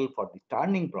model for the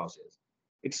turning process,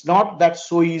 it's not that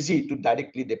so easy to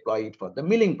directly deploy it for the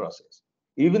milling process,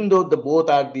 even though the both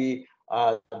are the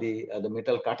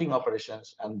metal cutting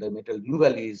operations and the metal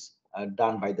removal is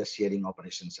done by the shearing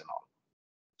operations and all.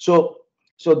 So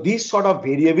this sort of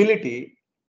variability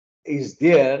is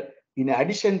there in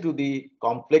addition to the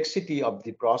complexity of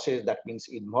the process. That means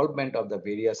involvement of the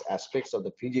various aspects of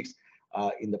the physics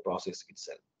in the process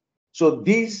itself. So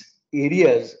these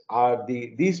areas are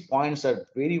these points are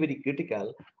very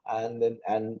critical, and the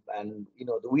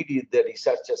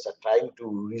researchers are trying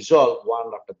to resolve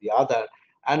one after the other,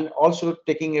 and also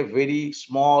taking a very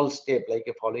small step, like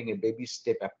following a baby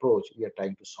step approach. We are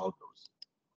trying to solve those.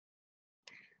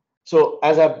 So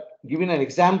as I've given an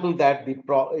example that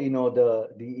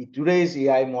the today's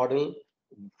AI model,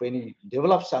 when you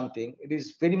develop something, it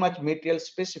is very much material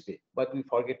specific, but we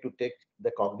forget to take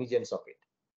the cognizance of it.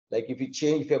 Like if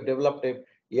you have developed a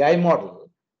AI model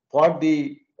for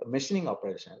the machining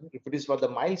operation, if it is for the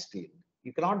mild steel,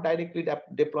 you cannot directly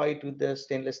deploy it with the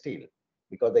stainless steel,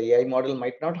 because the AI model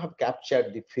might not have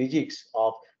captured the physics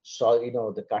of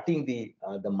the cutting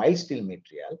the mild steel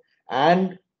material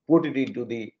and put it into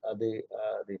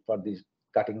for the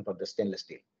cutting for the stainless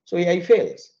steel. So AI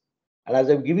fails. And as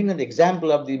I've given an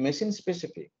example of the machine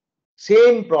specific,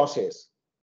 same process,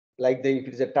 like if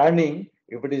it is a turning,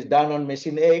 if it is done on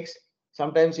machine X,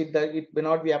 sometimes it may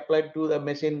not be applied to the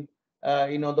machine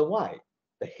the Y.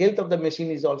 The health of the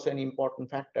machine is also an important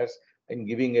factor in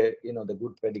giving the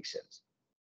good predictions.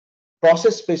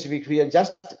 Process specific, we are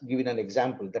just giving an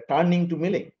example, the turning to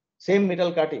milling, same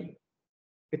metal cutting,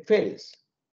 it fails.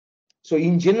 So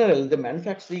in general, the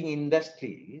manufacturing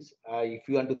industries, if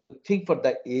you want to think for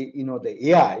the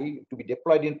AI to be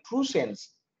deployed in true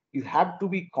sense, you have to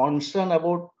be concerned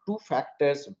about two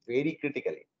factors very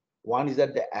critically. One is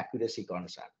that the accuracy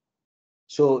concern.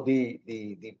 So the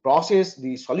process,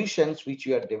 the solutions which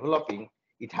you are developing,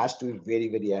 it has to be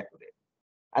very accurate.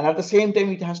 And at the same time,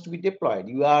 it has to be deployed.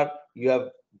 You have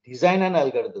designed an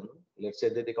algorithm. Let's say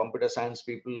that the computer science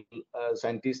people,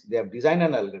 scientists, they have designed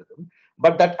an algorithm,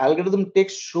 but that algorithm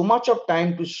takes so much of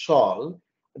time to solve,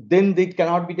 then it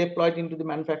cannot be deployed into the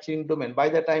manufacturing domain by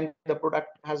the time the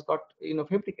product has got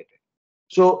fabricated.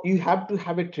 So you have to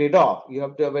have a trade-off. You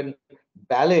have to have a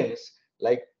balance,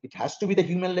 like it has to be the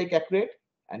human-like accurate,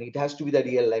 and it has to be the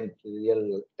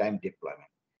real-time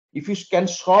deployment. If you can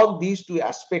solve these two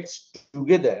aspects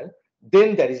together,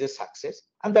 then there is a success.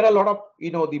 And there are a lot of,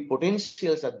 the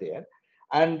potentials are there,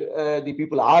 and the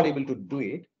people are able to do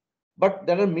it. But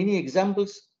there are many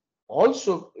examples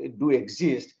also do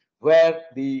exist where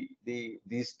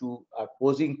these two are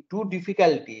posing too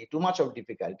much of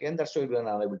difficulty, and that's why we are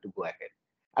not able to go ahead.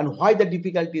 And why the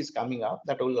difficulty is coming up,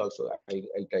 that will also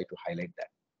I'll try to highlight that.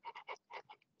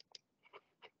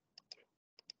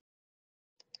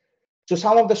 So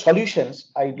some of the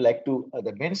solutions I'd like to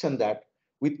mention that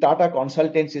with Tata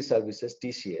Consultancy Services,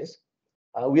 TCS,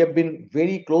 we have been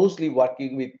very closely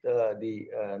working with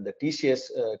the TCS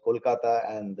Kolkata,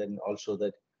 and then also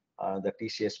the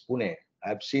TCS Pune.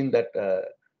 I've seen that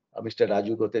Mr.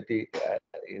 Raju Goteti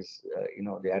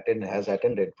has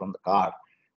attended from the car.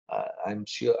 I'm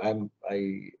sure I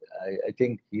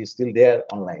think he's still there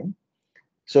online.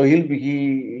 So he's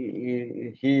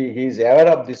aware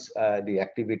of this the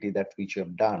activity that which you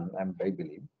have done, I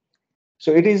believe.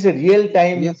 So it is a real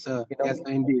time. Yes, sir. Yes,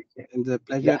 indeed. It's a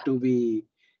pleasure to be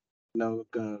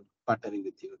partnering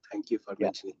with you. Thank you for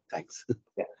mentioning. Thanks.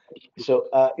 Yeah. So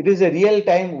it is a real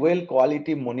time, well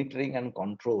quality monitoring and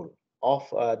control of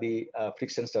the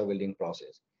friction stir welding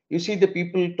process. You see, the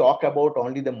people talk about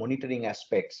only the monitoring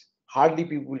aspects. Hardly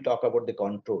people talk about the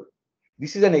control.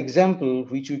 This is an example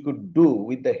which we could do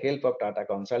with the help of Tata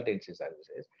Consultancy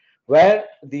Services, where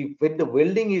when the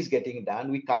welding is getting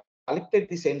done, we collected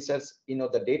the sensors,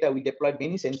 the data. We deployed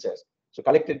many sensors. So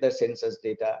collected the sensors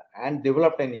data and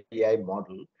developed an AI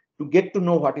model to get to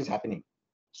know what is happening.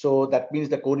 So that means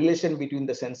the correlation between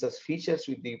the sensors features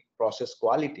with the process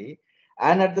quality,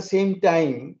 and at the same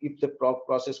time, if the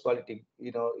process quality,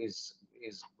 is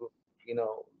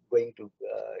going to,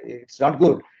 it's not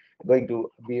good, going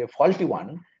to be a faulty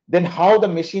one, then how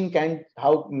can machine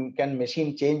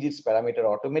change its parameter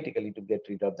automatically to get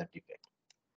rid of that defect.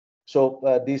 So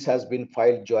this has been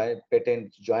filed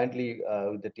patent jointly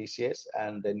with the TCS,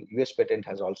 and then US patent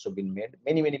has also been made.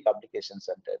 Many publications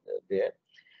are there.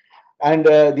 And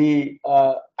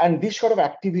and this sort of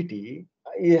activity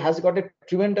it has got a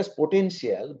tremendous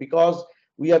potential, because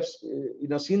we have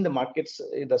seen the markets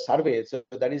in the survey. So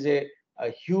there is a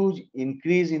huge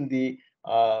increase in the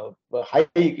hike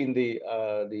in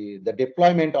the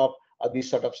deployment of this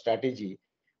sort of strategy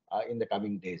in the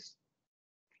coming days.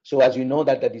 So as you know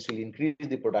that this will increase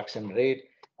the production rate,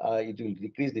 it will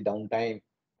decrease the downtime,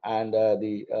 and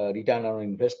the return on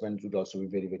investment would also be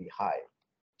very high.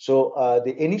 So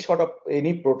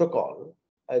any protocol,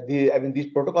 this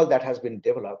protocol that has been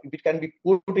developed, if it can be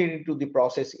put into the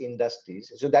process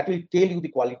industries, so that will tell you the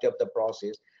quality of the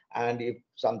process, and if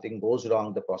something goes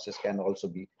wrong, the process can also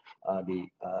be the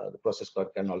process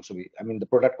can also be, the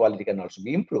product quality can also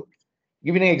be improved.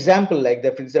 Giving an example, like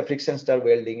the friction stir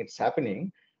welding, it's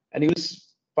happening, and you will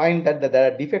find that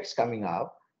there are defects coming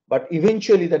up, but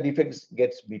eventually the defects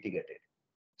gets mitigated.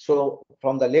 So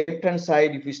from the left-hand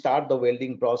side, if we start the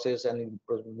welding process and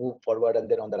move forward, and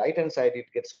then on the right-hand side,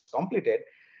 it gets completed,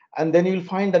 and then you'll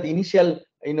find that the initial,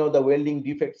 the welding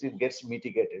defects, it gets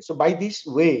mitigated. So by this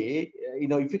way,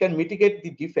 if you can mitigate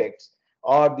the defects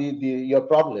or your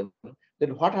problem,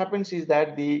 then what happens is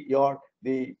that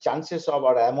the chances of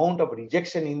or amount of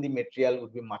rejection in the material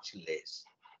would be much less,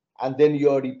 and then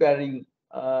your repairing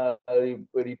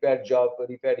repair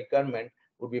requirement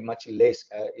would be much less,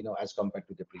 as compared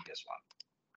to the previous one.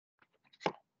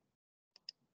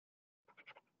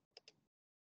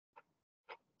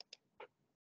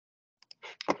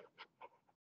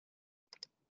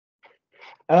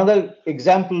 Another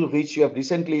example which you have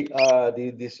recently,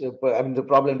 the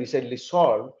problem recently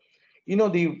solved,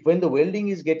 when the welding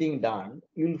is getting done,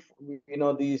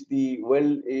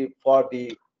 for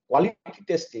the quality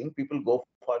testing, people go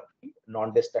for the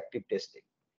non-destructive testing.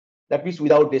 That means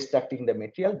without destructing the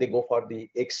material, they go for the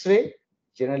X-ray,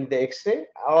 generally the X-ray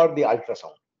or the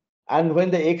ultrasound. And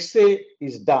when the X-ray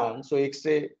is done, so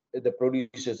X-ray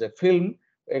produces a film,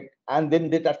 and then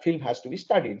that film has to be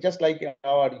studied, just like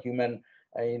our human,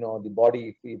 the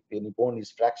body. If any bone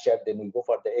is fractured, then we go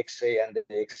for the X-ray, and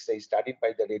the X-ray is studied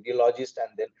by the radiologist,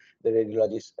 and then the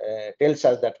radiologist tells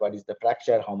us that what is the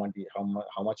fracture, how much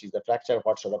is the fracture,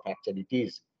 what sort of fracture it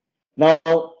is. Now,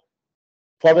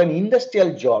 for an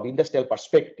industrial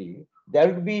perspective, there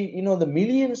would be, the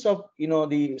millions of,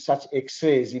 the such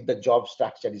X-rays if the job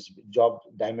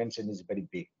dimension is very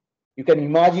big. You can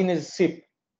imagine a ship.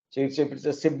 So if it's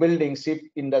a shipbuilding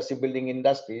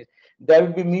industry, there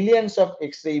would be millions of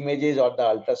X-ray images or the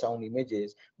ultrasound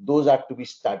images. Those are to be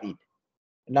studied.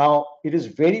 Now, it is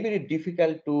very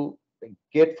difficult to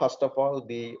get, first of all,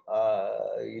 the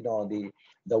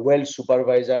the well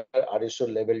supervisor,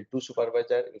 RSO level 2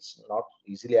 supervisor, it's not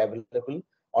easily available.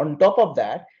 On top of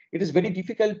that, it is very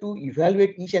difficult to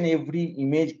evaluate each and every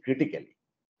image critically.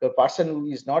 The person who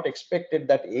is not expected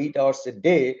that 8 hours a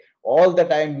day, all the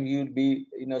time you'll be,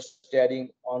 staring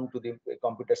onto the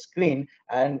computer screen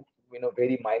and,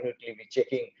 very minutely be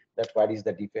checking that what is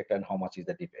the defect and how much is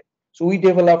the defect. So we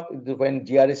developed, when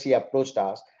GRSC approached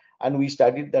us, and we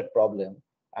studied that problem,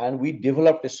 and we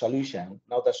developed a solution.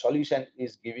 Now the solution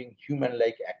is giving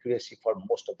human-like accuracy for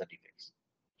most of the defects.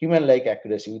 Human-like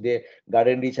accuracy.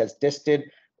 Garden Reach has tested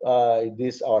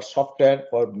this our software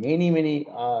for many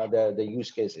the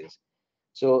use cases.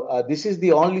 So this is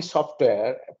the only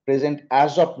software present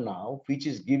as of now which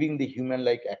is giving the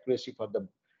human-like accuracy for the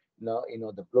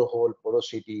the blowhole,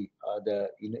 porosity, the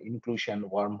inclusion,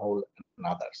 wormhole, and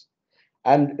others.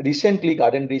 And recently,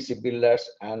 Garden Reach Shipbuilders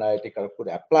and IIT Kharagpur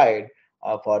applied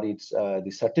for its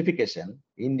the certification.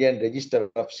 Indian Register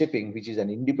of Shipping, which is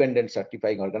an independent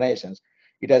certifying organization,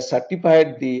 it has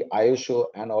certified the ISO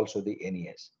and also the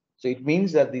NES. So it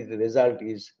means that the result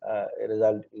is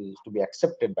to be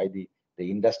accepted by the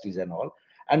industries and all.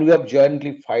 And we have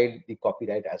jointly filed the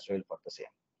copyright as well for the same.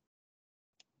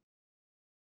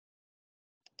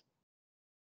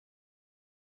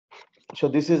 So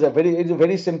this is it's a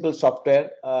very simple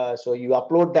software. So you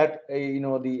upload that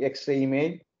the X-ray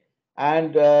image,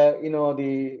 and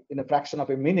in a fraction of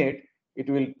a minute it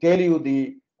will tell you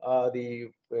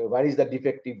where is the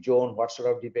defective zone, what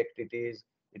sort of defect it is.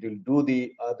 It will do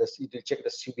it will check the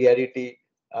severity,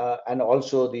 and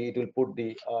also it will put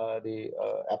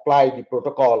apply the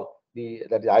protocol, the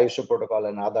ISO protocol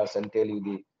and others, and tell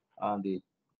you the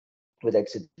whether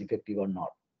it's defective or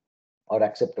not, or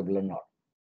acceptable or not.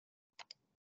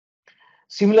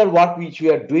 Similar work which we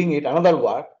are doing it, another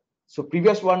work. So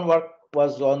previous work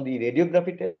was on the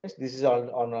radiography test. This is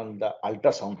on the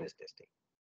ultrasound based testing.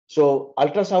 So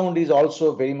ultrasound is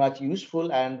also very much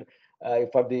useful and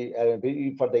for the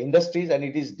industries, and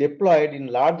it is deployed in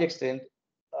large extent.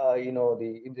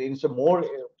 It's a more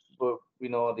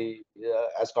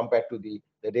as compared to the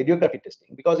radiography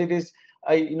testing, because it is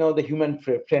the human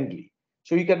friendly.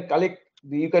 So you can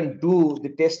do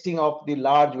the testing of the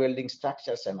large welding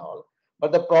structures and all.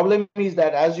 But the problem is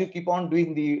that as you keep on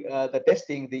doing the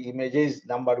testing, the images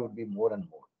number would be more and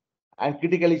more, and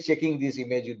critically checking this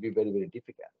image would be very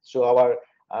difficult. So our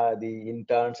the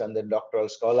interns and the doctoral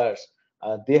scholars,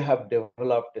 they have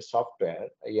developed a software,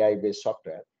 AI-based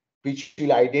software, which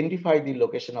will identify the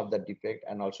location of the defect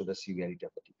and also the severity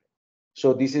of the defect.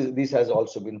 So this has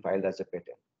also been filed as a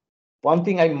patent. One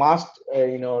thing I must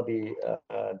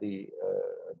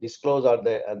disclose or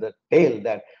the tale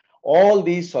that all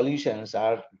these solutions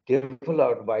are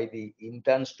developed by the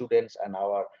intern students and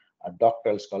our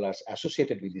doctoral scholars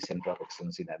associated with the Center of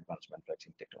Excellence in Advanced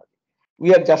Manufacturing Technology.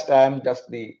 I am just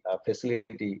the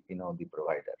facility, the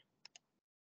provider.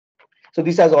 So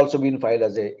this has also been filed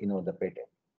as a, the patent.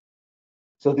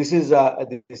 So this is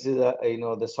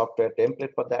the software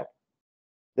template for that.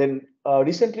 Then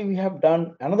recently we have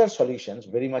done another solutions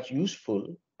very much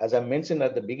useful. As I mentioned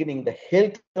at the beginning, the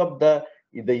health of the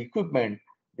equipment,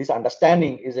 this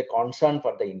understanding is a concern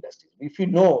for the industry. If you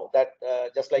know that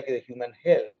just like the human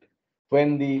health,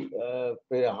 when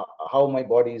how my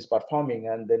body is performing,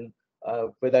 and then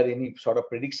whether any sort of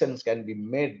predictions can be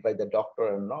made by the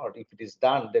doctor or not, if it is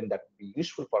done, then that would be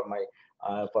useful for my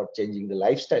for changing the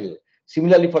lifestyle.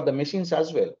 Similarly for the machines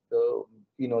as well, so,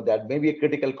 that may be a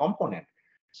critical component.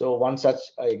 So one such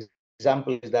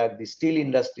example is that the steel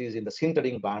industries in the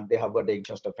sintering plant, they have got the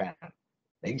exhauster fan.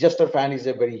 The exhauster fan is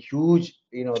a very huge,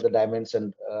 the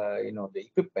dimension, the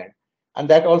equipment, and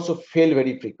that also fail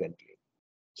very frequently.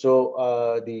 So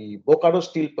the Bokaro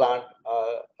steel plant,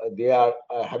 they are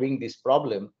having this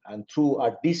problem, and through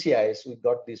our DCIs, we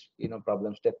got this,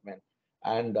 problem statement,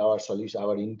 and our solution,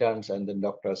 our interns and the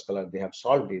doctor scholar, they have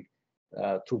solved it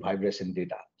through vibration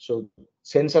data. So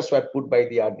sensors were put by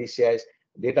the RDCIs,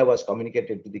 data was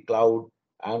communicated to the cloud,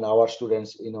 and our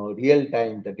students, real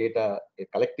time, the data,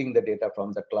 collecting the data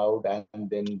from the cloud, and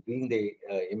then doing the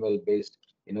ML based,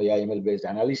 ML based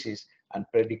analysis and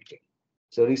predicting.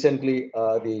 So recently,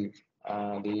 one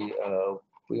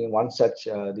such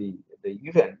the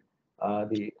event,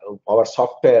 our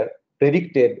software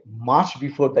predicted much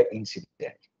before the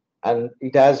incident, and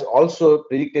it has also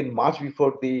predicted much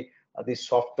before the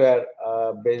software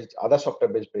based other software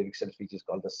based predictions, which is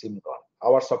called the SIMCON.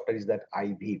 Our software is that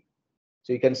IB.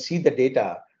 So you can see the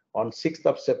data on 6th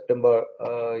of September,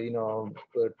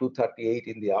 2:38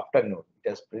 in the afternoon. It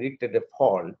has predicted a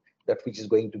fall that which is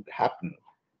going to happen,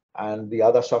 and the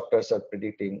other softwares are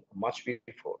predicting much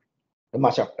before,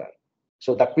 much after.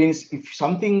 So that means if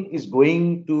something is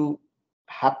going to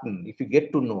happen, if you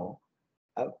get to know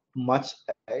much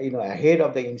ahead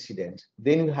of the incident,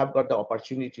 then you have got the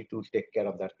opportunity to take care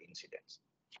of that incident.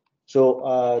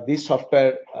 So this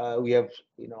software we have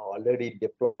already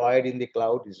deployed in the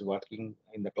cloud, is working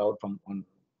in the cloud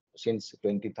since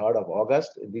 23rd of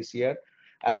August this year,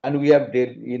 and we have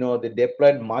they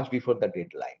deployed much before the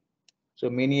deadline.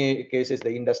 So many cases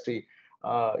the industry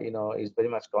is very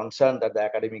much concerned that the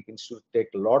academic institute take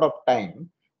a lot of time,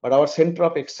 but our center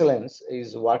of excellence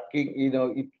is working.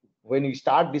 When we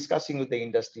start discussing with the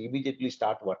industry, immediately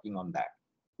start working on that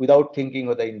without thinking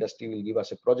whether the industry will give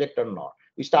us a project or not.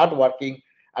 We start working,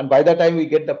 and by the time we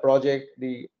get the project,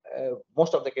 the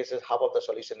most of the cases half of the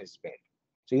solution is made.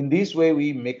 So in this way,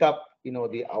 we make up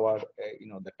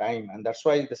the time, and that's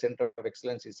why the center of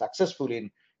excellence is successful in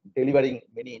delivering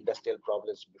many industrial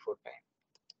problems before time.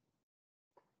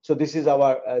 So this is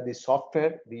our the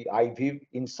software, the IVIV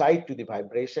insight to the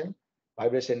vibration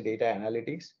data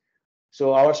analytics.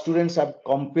 So our students have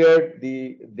compared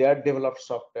their developed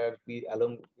software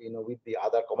with the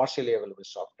other commercially available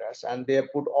softwares, and they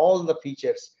have put all the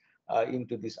features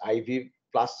into this IVIV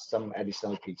plus some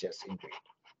additional features into it.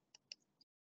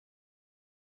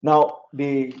 Now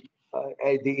the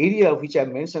area which I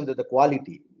mentioned, that the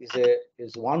quality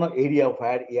is one area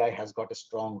where AI has got a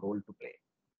strong role to play.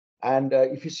 And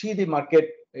if you see the market,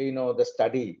 the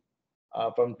study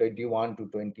from 21 to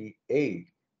 28,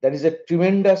 there is a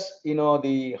tremendous,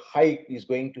 the hike is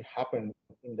going to happen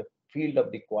in the field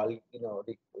of the quality,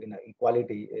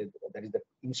 equality. That is the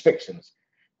inspections,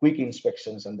 quick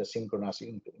inspections, and the synchronous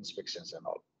inspections and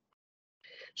all.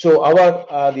 So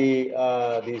our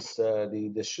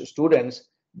the students,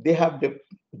 they have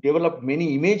developed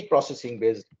many image processing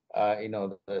based,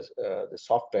 the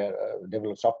software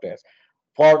developed softwares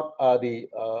for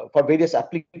for various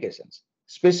applications,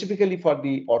 specifically for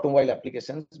the automobile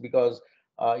applications, because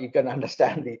you can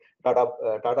understand the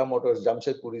Tata Motors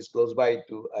Jamshedpur is close by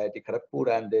to IIT Kharagpur,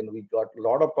 and then we got a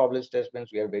lot of problem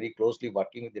statements. We are very closely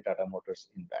working with the Tata Motors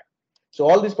in that. So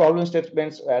all these problem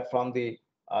statements are from the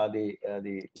Tata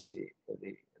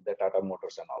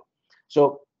Motors and all.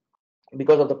 So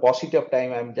because of the paucity of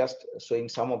time, I'm just showing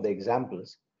some of the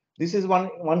examples. This is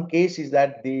one case is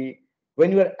that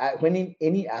when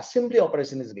any assembly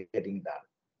operation is getting done,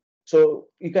 so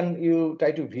you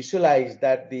try to visualize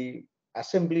that the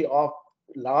assembly of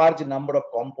large number of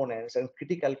components and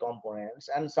critical components,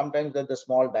 and sometimes the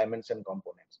small dimension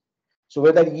components. So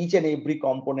whether each and every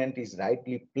component is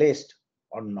rightly placed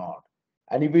or not,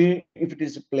 and if it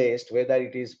is placed, whether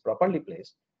it is properly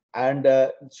placed, and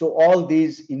so all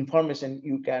these information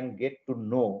you can get to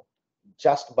know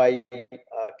just by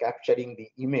capturing the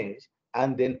image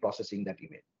and then processing that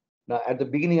image. Now, at the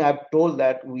beginning, I've told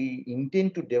that we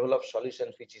intend to develop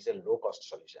solutions which is a low-cost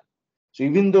solution. So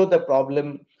even though the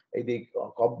problem, the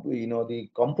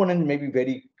component may be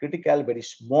very critical, very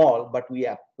small, but we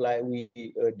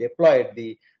deployed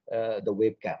the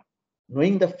webcam,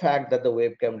 knowing the fact that the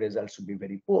webcam results should be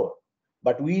very poor.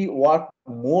 But we work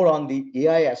more on the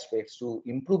AI aspects to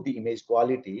improve the image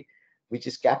quality, which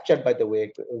is captured by the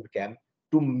webcam,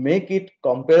 to make it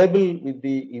comparable with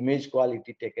the image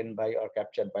quality taken by or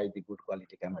captured by the good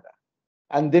quality camera.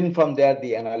 And then from there,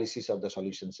 the analysis of the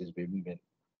solutions is being made.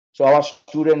 So our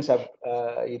students have,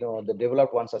 they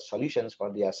developed one such solutions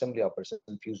for the assembly operation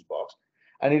fuse box.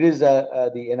 And it is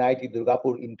the NIT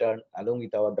Durgapur intern along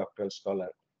with our doctoral scholar.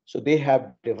 So they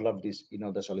have developed this,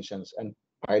 the solutions and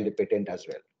filed a patent as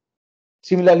well.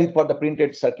 Similarly, for the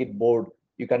printed circuit board,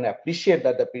 you can appreciate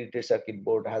that the printed circuit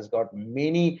board has got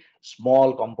many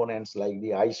small components like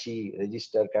the IC,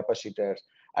 resistor, capacitors,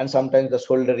 and sometimes the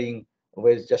soldering,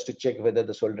 just to check whether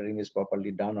the soldering is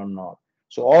properly done or not.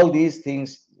 So all these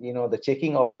things, the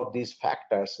checking of these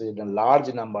factors in a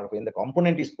large number when the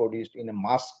component is produced in a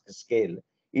mass scale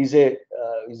is a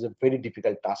very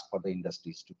difficult task for the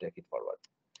industries to take it forward.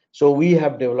 So we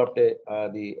have developed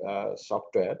the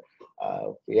software,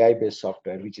 AI-based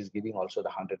software, which is giving also the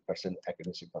 100%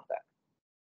 accuracy for that.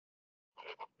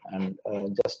 And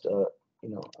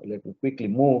let me quickly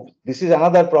move. This is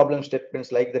another problem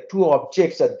statements, like the two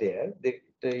objects are there. The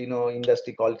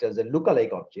industry calls it as a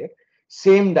lookalike object,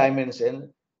 same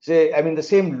dimension, the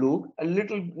same look, a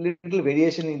little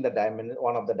variation in the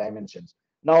one of the dimensions.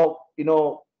 Now,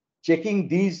 checking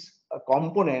these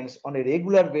components on a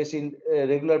regular basis,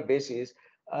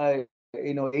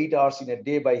 8 hours in a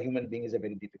day by human being is a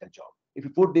very difficult job. If you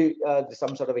put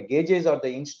some sort of a gauges or the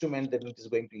instrument, then it is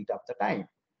going to eat up the time.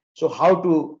 So how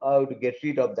to get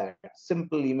rid of that?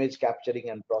 Simple image capturing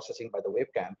and processing by the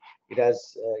webcam. It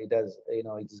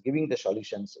is giving the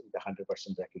solutions with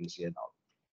 100% accuracy and all.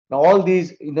 Now, all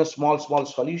these small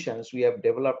solutions we have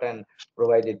developed and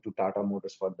provided to Tata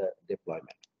Motors for the deployment.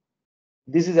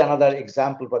 This is another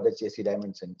example for the chassis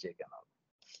dimension check and all.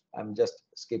 I'm just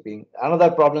skipping.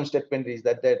 Another problem statement is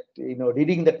that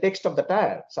reading the text of the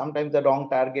tire. Sometimes the wrong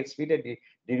tire gets fitted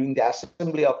during the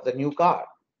assembly of the new car.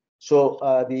 So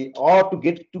or to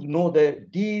get to know the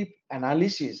deep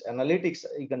analytics,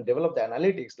 you can develop the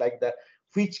analytics like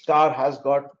which car has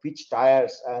got which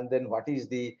tires, and then what is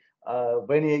the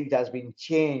when it has been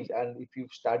changed, and if you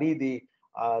study the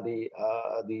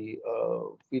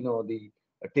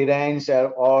terrains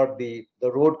or the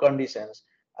road conditions,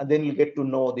 and then you get to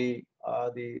know the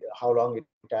how long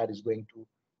a tire is going to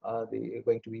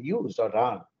be used or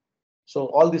run. So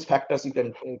all these factors you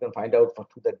can find out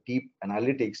through the deep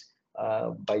analytics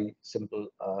by simple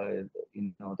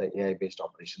the AI based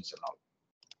operations and all.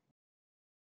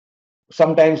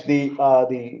 Sometimes it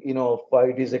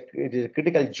is a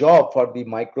critical job for the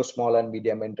micro, small, and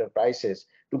medium enterprises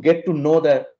to get to know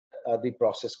the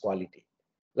process quality.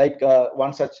 Like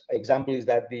one such example is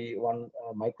that the one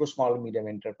micro, small, medium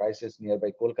enterprises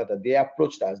nearby Kolkata, they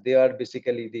approached us. They are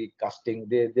basically the casting.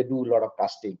 They do a lot of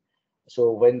casting.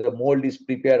 So when the mold is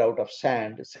prepared out of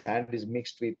sand is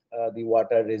mixed with the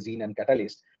water, resin, and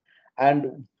catalyst.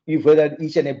 And if whether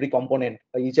each and every component,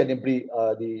 each and every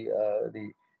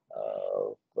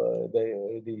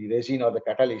the resin or the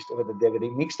catalyst, whether they're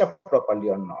getting mixed up properly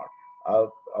or not,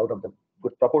 out of the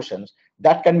good proportions,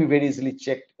 that can be very easily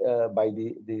checked by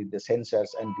the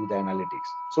sensors and do the analytics.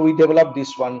 So we developed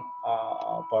this one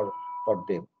for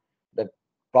them. The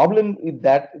problem with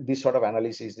that this sort of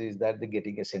analysis is that they're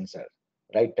getting a sensor,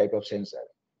 right type of sensor.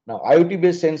 Now IoT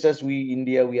based sensors,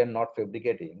 India we are not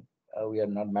fabricating, we are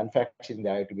not manufacturing the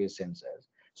IoT based sensors,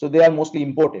 so they are mostly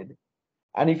imported.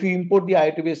 And if you import the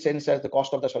IoT based sensors, the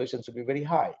cost of the solutions will be very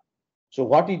high. So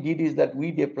what we did is that we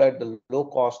deployed the low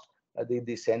cost the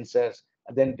sensors,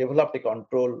 and then developed a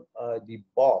control the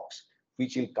box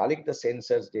which will collect the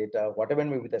sensors data, whatever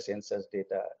may be the sensors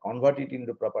data, convert it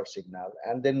into proper signal,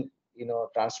 and then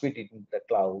transmit it into the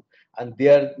cloud. And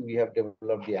there we have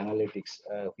developed the analytics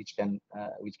which can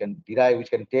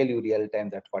tell you real time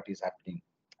that what is happening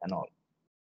and all.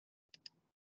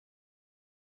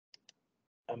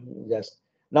 Just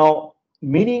now,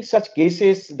 many such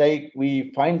cases, like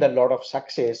we find a lot of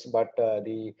success, but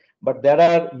there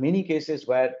are many cases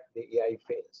where the AI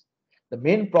fails. The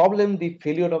main problem, the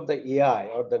failure of the AI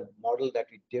or the model that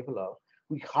we develop,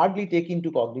 we hardly take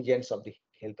into cognizance of the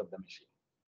health of the machine.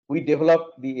 We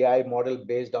develop the AI model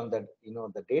based on the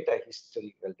data,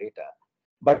 historical data,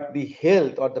 but the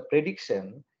health or the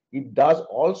prediction, it does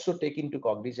also take into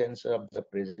cognizance of the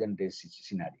present day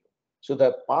scenario. So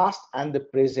the past and the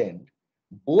present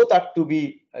both are to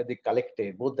be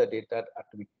collected, both the data are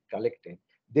to be collected.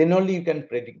 Then only you can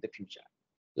predict the future.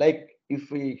 Like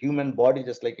if a human body,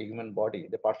 just like a human body,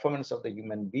 the performance of the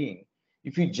human being,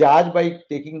 if you judge by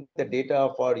taking the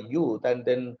data for youth and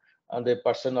then the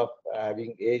person of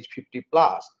having age 50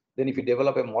 plus, then if you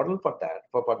develop a model for that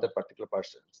particular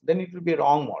person, then it will be a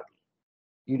wrong model.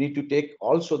 You need to take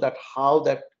also that how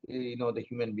that the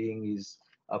human being is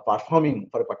performing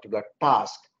for a particular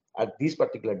task at these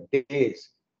particular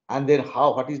days, and then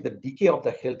what is the decay of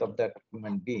the health of that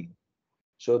human being.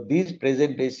 So this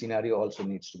present day scenario also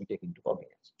needs to be taken into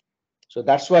cognizance. So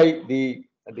that's why the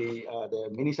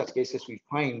many such cases we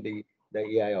find the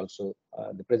AI also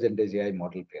the present day AI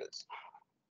model fails.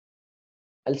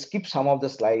 I'll skip some of the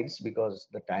slides because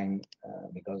of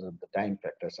the time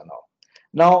factors and all.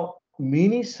 Now,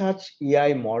 many such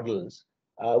AI models,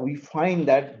 we find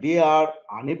that they are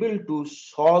unable to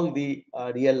solve the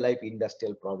real life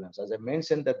industrial problems. As I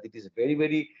mentioned, that it is very,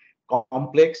 very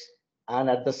complex, and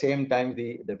at the same time,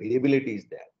 the variability is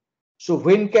there. So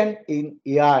when can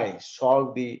AI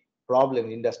solve the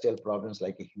industrial problems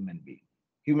like a human being?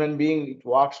 Human being, it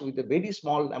works with a very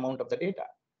small amount of the data.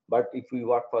 But if we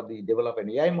work for develop an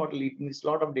AI model, it needs a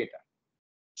lot of data.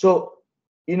 So,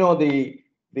 the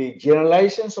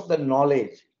generalizations of the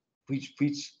knowledge, which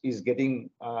is getting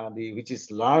which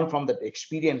is learned from that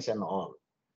experience and all.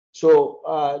 So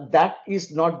that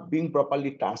is not being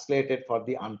properly translated for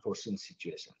the unforeseen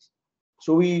situations.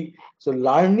 So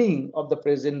learning of the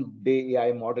present day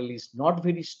AI model is not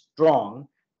very strong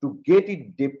to get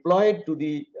it deployed to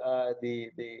the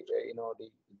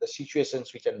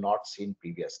situations which are not seen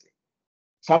previously.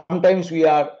 Sometimes we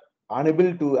are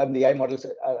unable to, and the AI models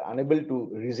are unable to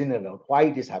reason around why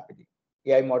it is happening.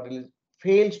 AI model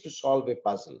fails to solve a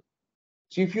puzzle.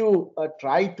 So if you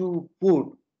try to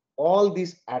put all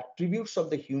these attributes of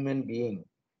the human being,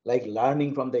 like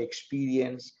learning from the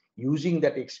experience, using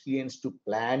that experience to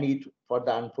plan it for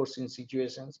the unforeseen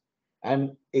situations,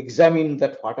 and examine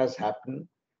that what has happened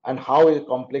and how a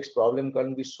complex problem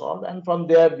can be solved. And from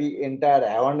there, the entire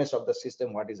awareness of the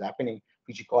system, what is happening,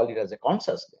 which you call it as a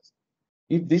consciousness.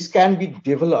 If this can be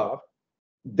developed,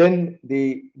 then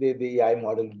the AI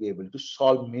model will be able to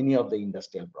solve many of the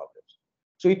industrial problems.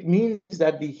 So it means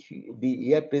that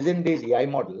the AI, present days AI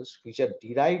models, which are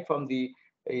derived from the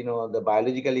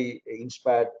biologically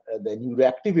inspired the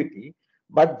neuroactivity,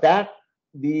 but that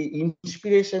the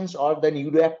inspirations or the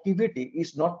neuroactivity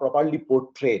is not properly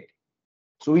portrayed.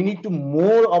 So we need to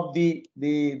more of the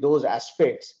those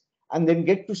aspects and then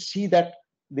get to see that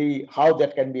the how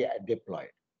that can be deployed.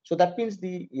 So that means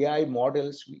the AI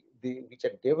models which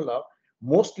are developed,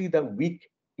 mostly the weak,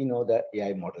 the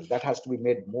AI models, that has to be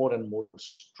made more and more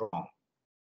strong.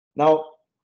 Now,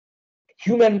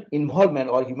 human involvement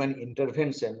or human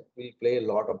intervention will play a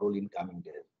lot of role in coming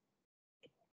days.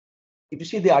 If you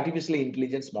see the artificial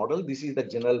intelligence model, this is the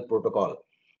general protocol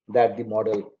that the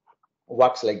model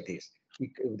works like this.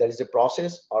 There is a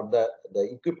process or the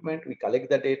equipment, we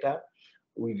collect the data,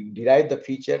 we derive the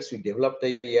features, we develop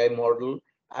the AI model,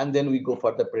 and then we go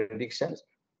for the predictions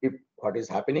if what is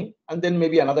happening, and then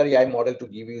maybe another AI model to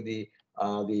give you the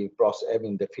process,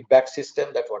 the feedback system,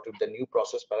 that what is the new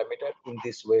process parameter. In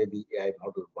this way, the AI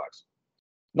model works.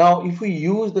 Now, if we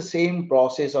use the same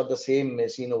process or the same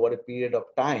machine over a period of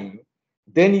time,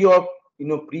 then your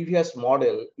previous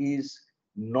model is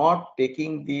not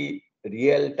taking the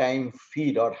real-time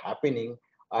feed or happening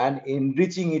and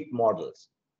enriching it models.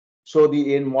 So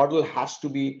the end model has to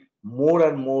be more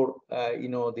and more,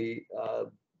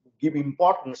 give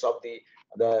importance of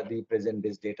the present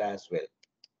days data as well.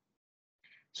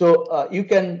 So we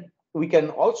can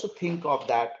also think of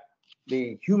that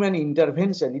the human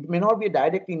intervention. It may not be a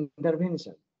direct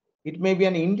intervention. It may be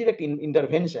an indirect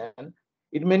intervention.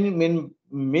 It may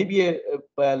be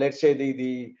let's say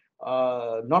the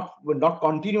not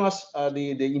continuous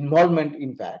the involvement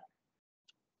in fact.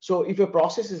 So if a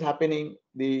process is happening,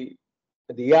 the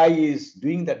AI is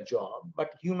doing that job,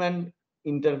 but human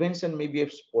intervention may be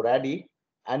sporadic,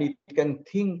 and it can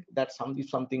think that if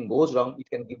something goes wrong, it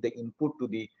can give the input to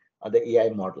the AI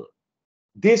model.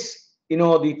 This,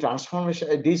 the transformation,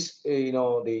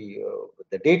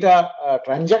 the data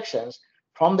transactions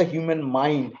from the human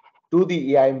mind to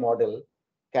the AI model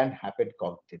can happen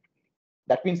cognitively.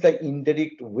 That means the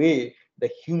indirect way, the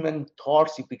human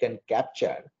thoughts, if we can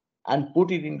capture and put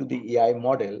it into the AI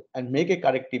model and make a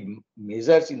corrective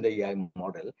measures in the AI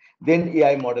model, then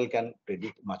AI model can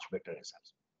predict much better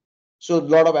results. So a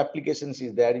lot of applications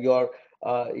is there. Your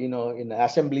in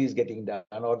assembly is getting done,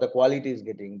 or the quality is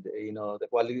getting, the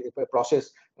quality, if a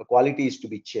process quality is to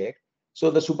be checked.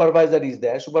 So the supervisor is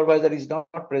there. Supervisor is not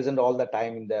present all the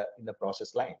time in the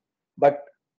process line, but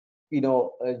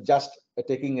just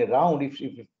taking a round, if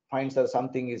it finds that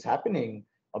something is happening,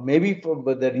 or maybe for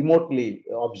the remotely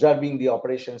observing the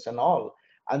operations and all,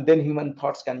 and then human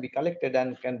thoughts can be collected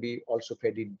and can be also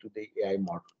fed into the AI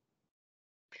model.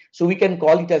 So we can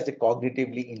call it as the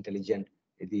cognitively intelligent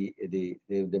the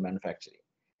manufacturing.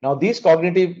 Now, this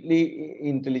cognitively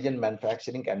intelligent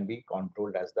manufacturing can be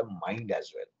controlled as the mind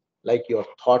as well, like your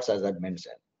thoughts, as I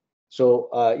mentioned. So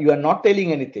you are not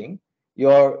telling anything.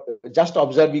 You're just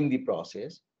observing the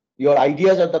process. Your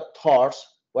ideas or the thoughts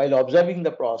while observing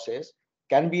the process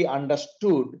can be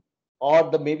understood,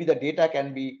 or maybe the data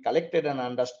can be collected and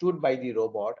understood by the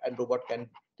robot, and robot can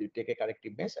take a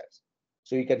corrective measures.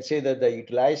 So you can say that the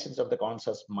utilizations of the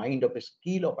conscious mind of a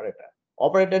skilled operator.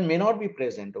 Operator may not be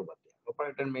present over there.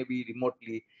 Operator may be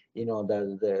remotely,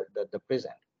 the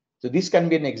present. So this can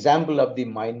be an example of the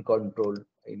mind control,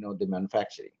 the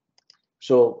manufacturing.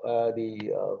 So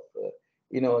the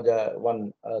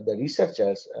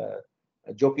researchers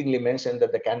jokingly mentioned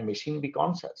that can machine be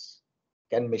conscious?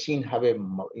 Can machine have a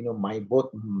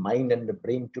both mind and the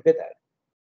brain together?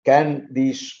 Can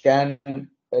the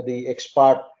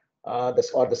expert or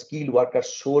the skilled worker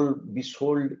be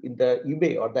sold in the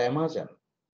eBay or the Amazon?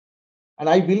 And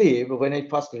I believe when I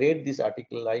first read this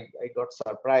article, I got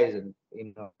surprised and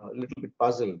a little bit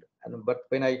puzzled. But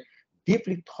when I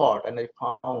deeply thought and I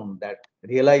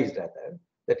realized that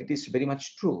it is very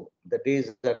much true. The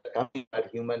days that coming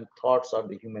that human thoughts or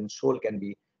the human soul can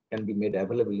be made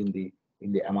available in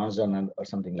the Amazon or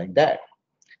something like that.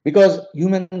 Because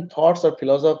human thoughts or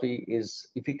philosophy is,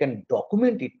 if we can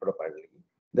document it properly,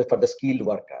 for the skilled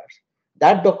workers,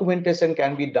 that documentation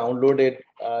can be downloaded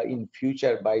in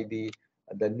future by the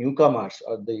newcomers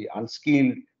or the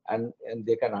unskilled, and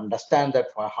they can understand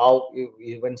that for how,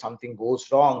 when something goes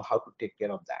wrong, how to take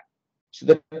care of that. So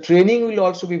the training will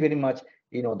also be very much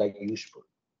useful.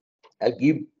 I'll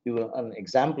give you an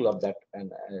example of that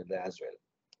and as well.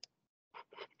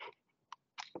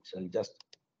 So I'll just.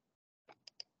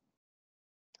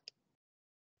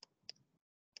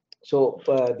 So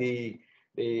the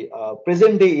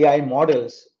present day AI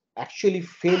models actually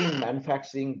fail in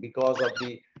manufacturing because of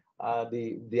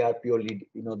they are purely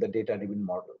the data driven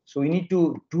model. So we need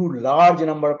to do large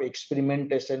number of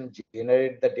experimentation,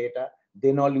 generate the data,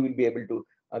 then only we'll be able to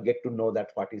get to know that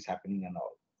what is happening and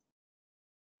all.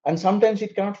 And sometimes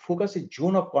it cannot focus a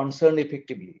zone of concern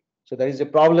effectively. So there is a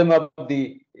problem of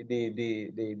the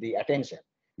attention.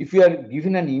 If you are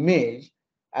given an image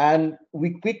and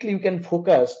we can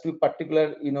focus to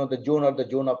particular the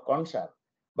zone of concern,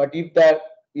 but if that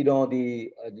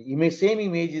the same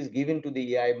image is given to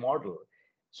the AI model,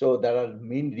 so there are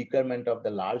main requirement of the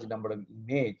large number of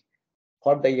image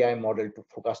for the AI model to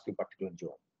focus to particular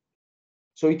zone.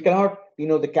 So it cannot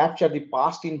the capture the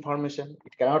past information.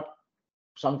 It cannot.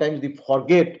 Sometimes they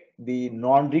forget the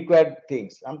non-required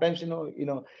things. Sometimes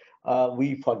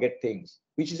we forget things,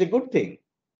 which is a good thing,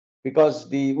 because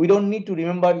we don't need to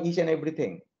remember each and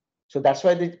everything. So that's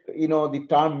why the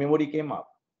term memory came up.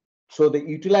 So the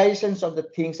utilizations of the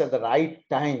things at the right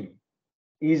time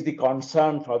is the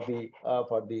concern for the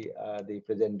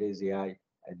present day's AI,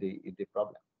 the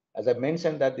problem. As I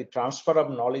mentioned, that the transfer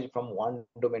of knowledge from one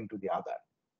domain to the other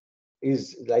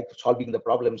is like solving the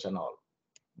problems and all.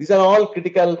 These are all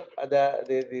critical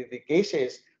the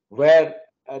cases where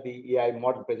the AI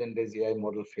model, present day's AI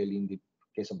model, fail in the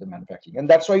case of the manufacturing. And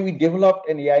that's why we developed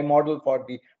an AI model for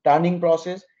the turning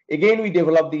process. Again, we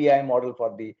developed the AI model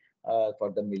for the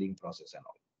milling process and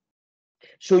all.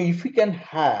 So if we can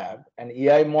have an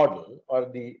AI model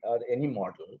or any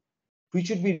model which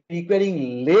should be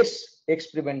requiring less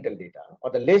experimental data or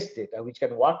the less data, which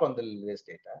can work on the less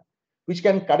data, which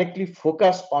can correctly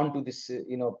focus onto this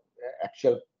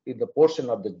actual in the portion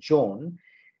of the zone,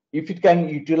 if it can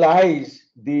utilize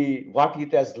what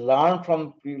it has learned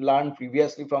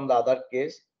previously from the other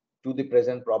case to the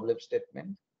present problem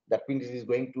statement, that means it is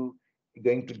going to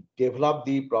develop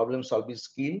the problem solving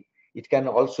skill. It can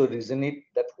also resonate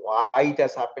that why it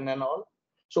has happened and all.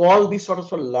 So all these sort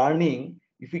of learning,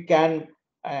 if we can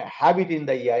have it in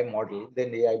the AI model,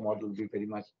 then the AI model will be very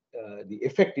much the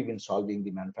effective in solving the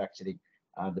manufacturing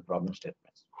the problem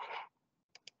statements.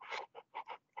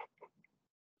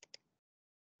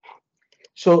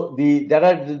 So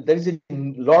there is a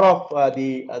lot of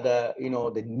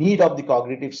the need of the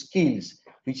cognitive skills,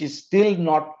 which is still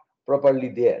not properly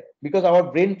there, because our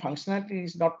brain functionality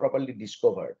is not properly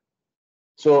discovered.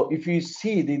 So if you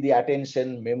see the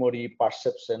attention, memory,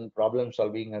 perception, problem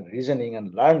solving, and reasoning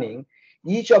and learning,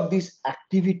 each of these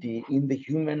activity in the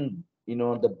human,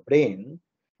 the brain,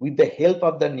 with the help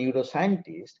of the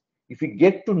neuroscientist, if we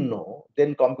get to know,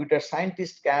 then computer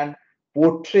scientists can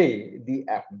portray the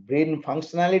brain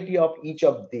functionality of each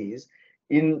of these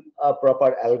in a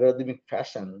proper algorithmic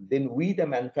fashion. Then we, the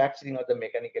manufacturing or the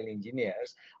mechanical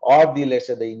engineers, or the let's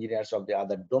say the engineers of the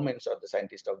other domains or the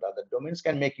scientists of the other domains,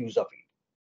 can make use of it.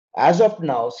 As of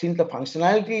now, since the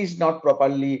functionality is not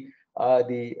properly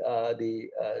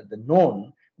the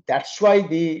known, that's why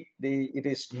it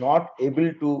is not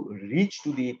able to reach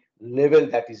to the level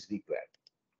that is required.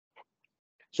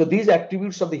 So these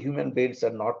attributes of the human brains are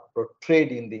not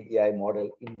portrayed in the AI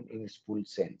model in its full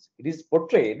sense. It is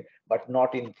portrayed, but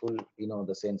not in full,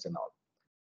 the sense and all.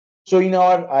 So in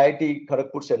our IIT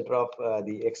Kharagpur Center of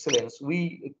the Excellence,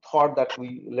 we thought that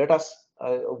let us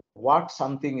work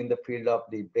something in the field of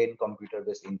the brain-computer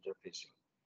based interfacing,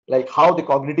 like how the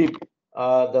cognitive,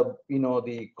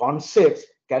 the concepts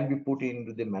can be put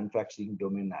into the manufacturing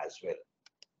domain as well.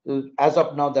 So as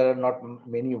of now, there are not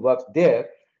many works there.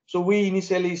 So we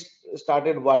initially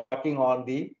started working on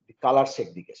the color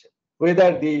segregation,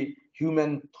 whether the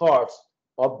human thoughts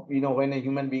of, when a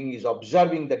human being is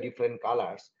observing the different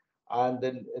colors, and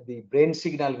then the brain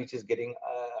signal which is getting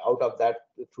out of that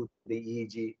through the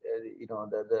EEG,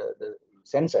 the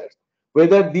sensors,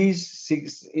 whether these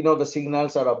the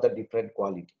signals are of the different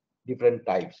quality, different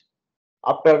types.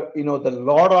 After the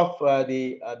lot of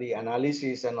the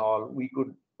analysis and all,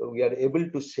 we are able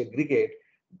to segregate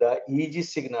the EEG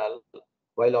signal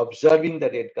while observing the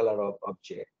red color of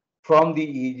object from the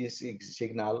EEG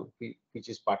signal which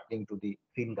is pertaining to the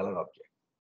green color object.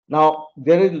 Now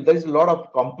there is a lot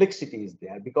of complexities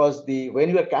there, because when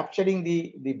you are capturing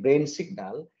the brain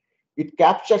signal, it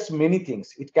captures many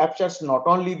things. It captures not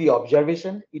only the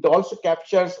observation, it also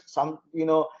captures some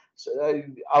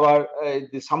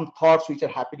some thoughts which are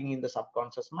happening in the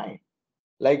subconscious mind.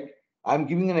 Like I'm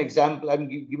giving an example.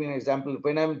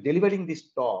 When I'm delivering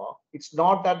this talk, it's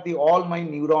not that all my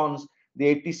neurons, the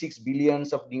 86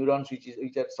 billions of neurons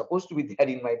which are supposed to be there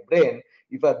in my brain,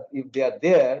 if they are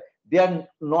there, they are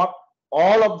not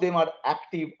all of them are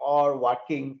active or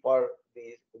working for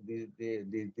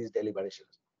these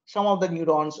deliberations. Some of the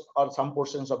neurons or some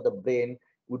portions of the brain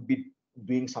would be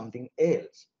doing something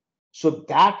else. So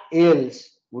that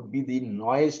else would be the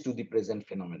noise to the present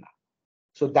phenomena.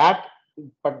 So that,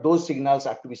 but those signals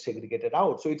have to be segregated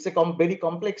out. So it's a very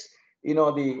complex,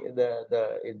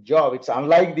 the job. It's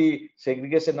unlike the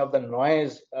segregation of the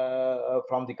noise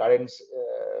from the currents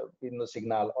in the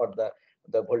signal or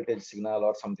the voltage signal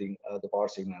or something, the power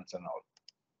signals and all.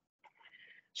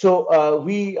 So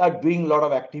we are doing a lot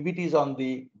of activities on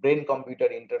the brain-computer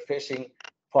interfacing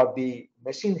for the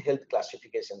machine health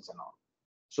classifications and all.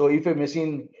 So if a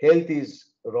machine health is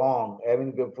wrong, I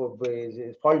mean,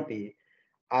 is faulty,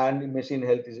 and machine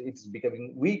health it's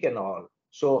becoming weak and all.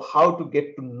 So how to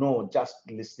get to know just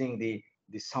listening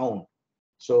the sound,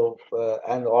 so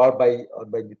and or by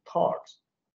the thoughts.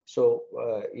 So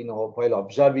while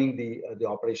observing the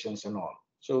operations and all.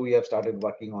 So we have started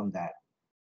working on that.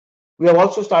 We have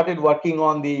also started working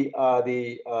on the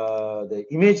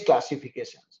image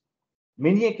classifications.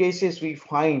 Many cases we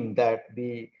find that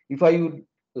if I would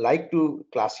like to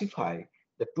classify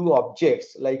the two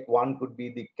objects, like one could be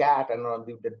the cat and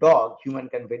the dog, human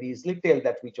can very easily tell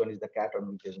that which one is the cat and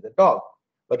which is the dog.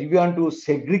 But if you want to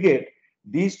segregate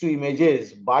these two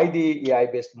images by the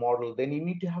AI-based model, then you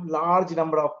need to have large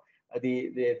number of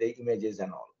the images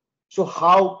and all. So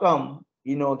how come,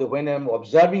 when I'm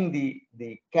observing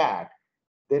the cat,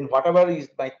 then whatever is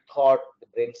my thought, the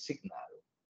brain signal,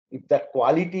 if that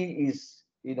quality is,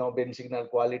 brain signal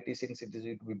quality, since it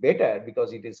will be better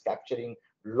because it is capturing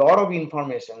a lot of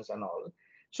informations and all.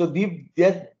 So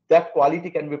that quality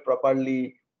can be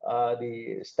properly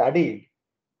studied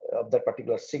of that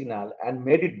particular signal and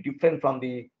made it different from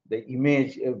the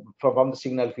image from the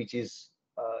signal which is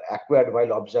acquired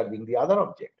while observing the other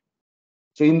object.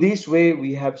 So in this way,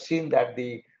 we have seen that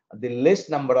the less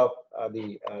number of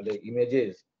the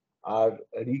images are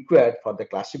required for the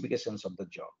classifications of the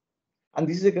job. And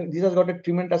this has got a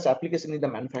tremendous application in the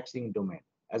manufacturing domain.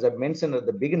 As I mentioned at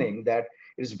the beginning, that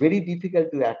it is very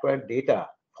difficult to acquire data,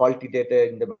 faulty data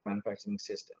in the manufacturing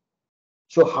system.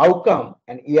 So how come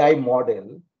an AI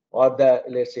model or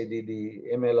let's say the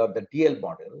ML or the DL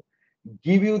model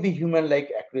give you the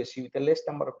human-like accuracy with a less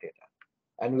number of data?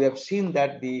 And we have seen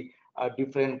that the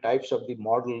different types of the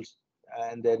models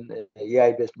and then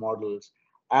AI-based models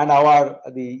and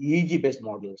the EEG-based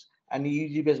models, and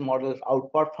EEG-based models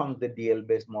outperform the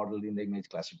DL-based model in the image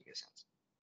classifications.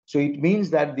 So it means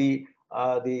that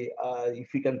if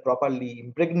we can properly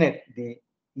impregnate the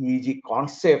EEG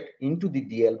concept into the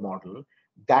DL model,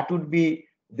 that would be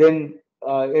then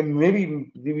maybe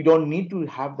we don't need to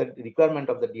have the requirement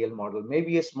of the DL model.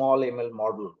 Maybe a small ML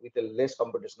model with a less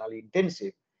computationally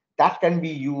intensive that can be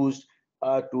used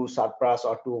to surpass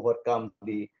or to overcome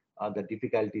the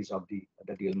difficulties of the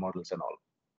DL models and all.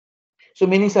 So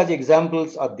many such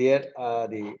examples are there.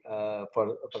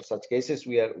 For such cases,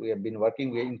 we have been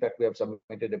working. In fact, we have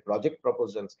submitted a project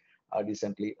proposals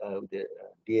recently with the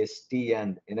DST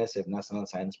and NSF, National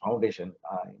Science Foundation,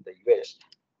 in the US.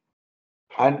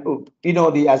 And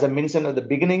as I mentioned at the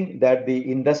beginning, that the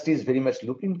industry is very much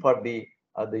looking for the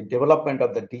development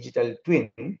of the digital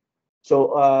twin.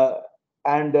 So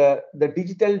the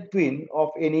digital twin of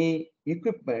any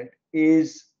equipment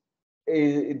is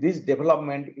this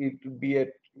development. It would be a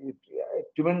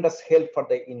tremendous help for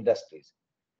the industries.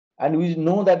 And we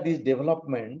know that this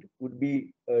development would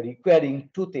be requiring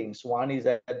two things. One is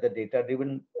that the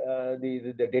data-driven,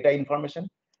 the data information,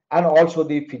 and also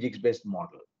the physics-based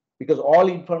model, because all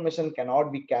information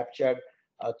cannot be captured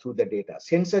through the data.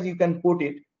 Sensors you can put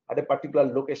it at a particular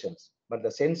locations, but the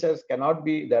sensors cannot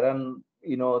be. There are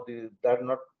they're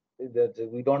not.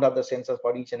 We don't have the sensors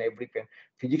for each and every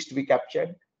physics to be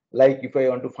captured. Like if I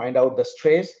want to find out the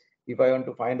stress, if I want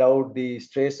to find out the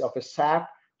stress of a shaft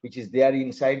which is there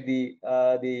inside your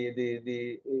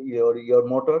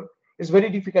motor, it's very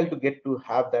difficult to get to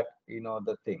have that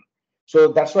the thing. So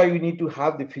that's why we need to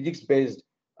have the physics-based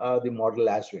the model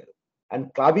as well.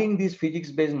 And clubbing this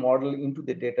physics-based model into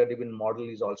the data-driven model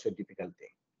is also a difficult thing.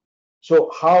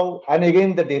 So how, and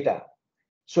again the data.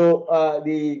 So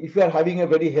if you are having a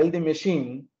very healthy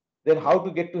machine, then how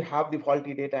to get to have the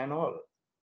faulty data and all.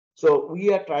 So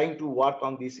we are trying to work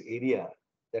on this area,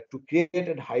 that to create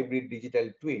a hybrid digital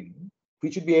twin,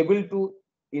 which should be able to,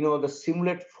 the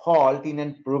simulate fault in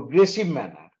a progressive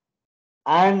manner,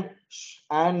 and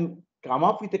come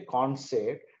up with a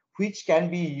concept which can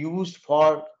be used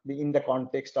in the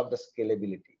context of the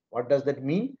scalability. What does that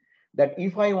mean? That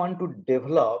if I want to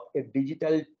develop a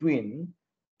digital twin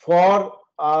for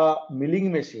a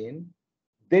milling machine,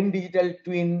 then digital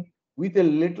twin with a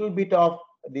little bit of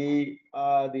the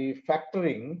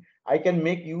factoring, I can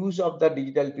make use of the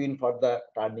digital twin for the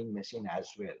turning machine as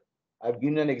well. I've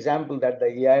given an example that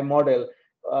the AI model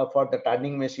for the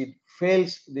turning machine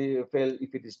fails if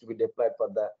it is to be deployed for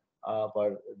the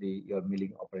your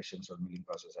milling operations or milling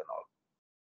process and all.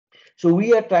 So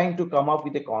we are trying to come up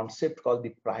with a concept called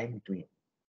the prime twin.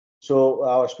 So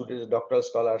our students, doctoral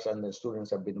scholars, and the students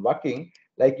have been working.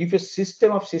 Like if a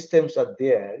system of systems are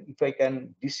there, if I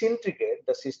can disintegrate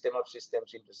the system of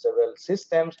systems into several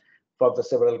systems, from the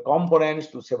several components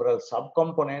to several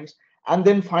subcomponents, and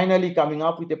then finally coming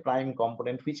up with a prime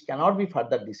component which cannot be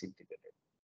further disintegrated.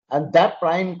 And that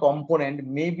prime component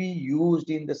may be used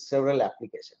in the several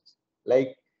applications.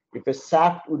 Like if a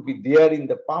shaft would be there in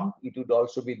the pump, it would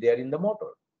also be there in the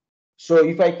motor. So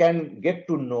if I can get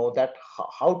to know that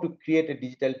how to create a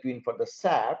digital twin for the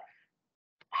shaft,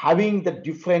 having the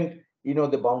different,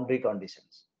 the boundary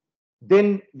conditions,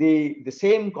 then the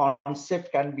same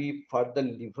concept can be further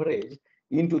leveraged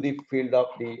into the field of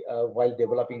the while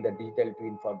developing the digital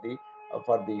twin for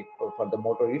the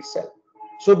motor itself.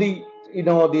 So the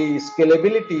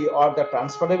scalability or the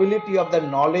transferability of the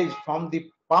knowledge from the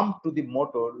pump to the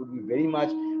motor would be very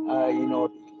much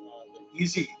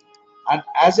easy, and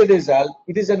as a result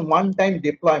it is a one-time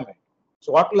deployment.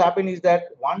 So what will happen is that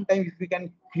one time if we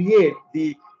can create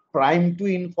the prime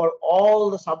twin for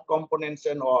all the subcomponents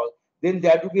and all, then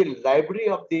there will be a library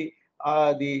of the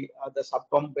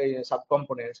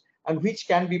subcomponents, and which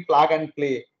can be plug and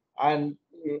play, and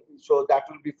so that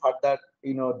will be further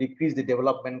decrease the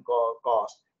development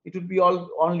cost. It will be all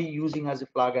only using as a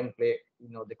plug and play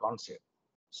the concept.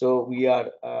 So we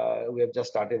have just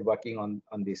started working on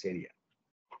this area.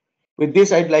 With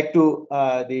this, I'd like to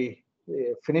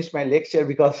finish my lecture,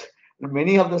 because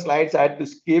many of the slides I had to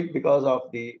skip because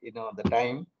of the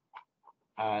time,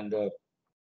 and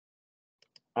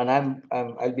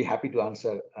I'll be happy to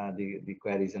answer the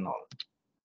queries and all.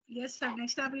 Yes, sir.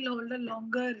 Next time we'll hold a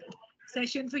longer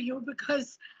session for you,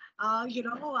 because I'm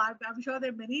sure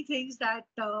there are many things that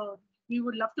we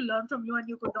would love to learn from you and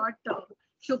you could not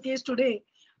showcase today.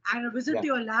 And a visit to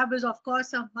your lab is, of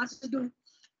course, a must do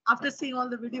after seeing all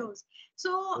the videos.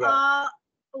 So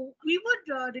we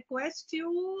would request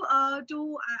you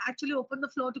to actually open the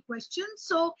floor to questions.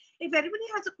 So if anybody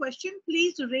has a question,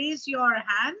 please raise your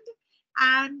hand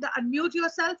and unmute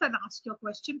yourself and ask your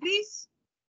question, please.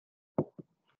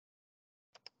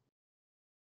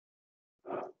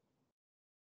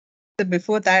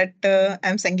 Before that,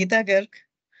 I'm Sangeeta Garg,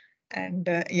 and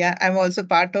I'm also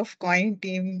part of COIN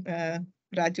team,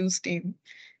 Raju's team,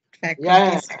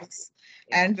 faculty.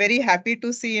 And very happy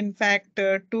to see, in fact,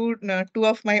 two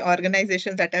of my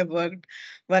organizations that I've worked.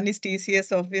 One is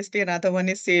TCS, obviously, another one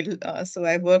is SAIL. So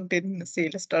I worked in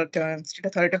SAIL, State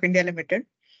Authority of India Limited,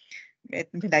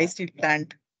 at Bhilai Steel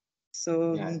Plant.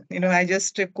 So, I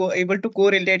just able to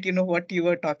correlate, what you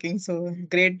were talking. So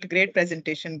great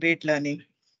presentation, great learning.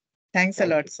 Thanks a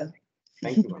lot, sir.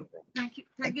 Thank you. Thank you,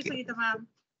 Sangeeta ma'am.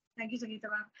 Thank you, Sangeeta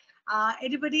ma'am.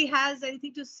 Anybody has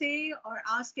anything to say or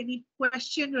ask any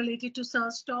question related to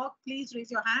sir's talk, please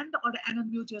raise your hand or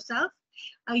unmute yourself.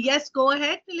 Yes, go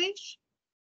ahead, Nilesh.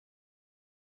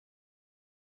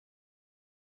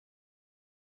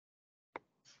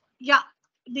 Yeah,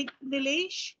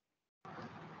 Nilesh,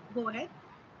 go ahead.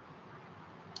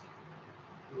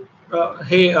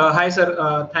 Hi,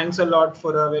 sir. Thanks a lot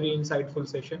for a very insightful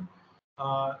session.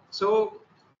 So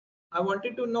I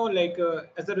wanted to know, like,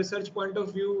 as a research point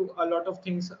of view, a lot of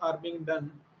things are being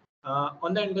done.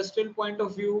 On the industrial point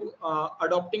of view,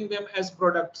 adopting them as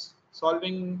products,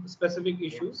 solving specific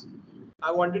issues.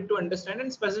 I wanted to understand,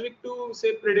 and specific to,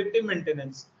 say, predictive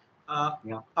maintenance.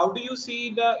 How do you see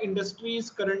the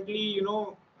industries currently,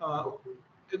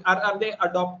 are they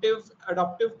adaptive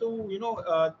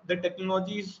to, the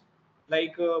technologies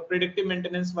like predictive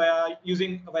maintenance via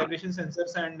using vibration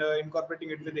sensors and incorporating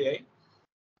it with AI?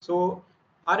 So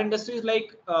are industries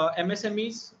like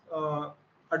MSMEs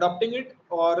adopting it,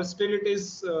 or still it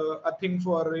is a thing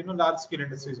for large scale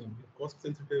industries only, cost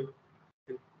sensitive?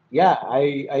 Yeah,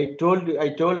 I told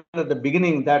at the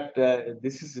beginning that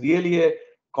this is really a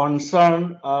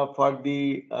concern for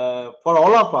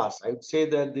all of us. I would say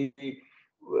that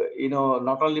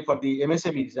not only for the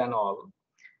MSMEs and all.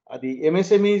 The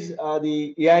MSMEs,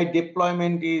 the AI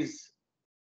deployment is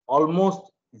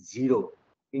almost zero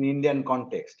in Indian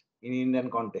context.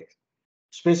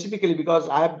 Specifically because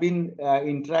I have been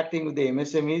interacting with the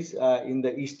MSMEs in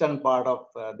the eastern part of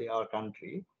our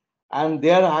country, and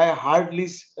there I hardly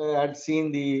had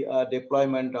seen the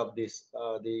deployment of this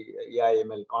the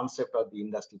AI/ML concept or the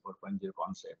Industry 4.0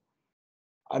 concept.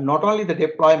 And not only the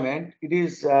deployment,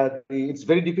 it's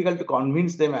very difficult to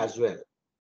convince them as well.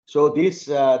 So these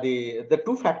the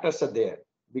two factors are there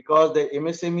because the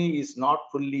MSME is not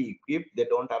fully equipped. They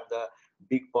don't have the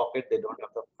big pocket. They don't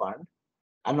have the fund.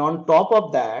 And on top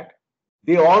of that,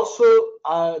 they are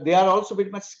also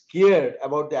very much scared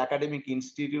about the academic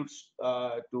institutes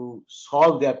to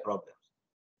solve their problems.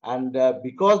 And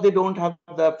because they don't have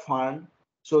the fund,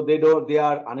 so they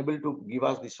are unable to give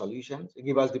us the solutions,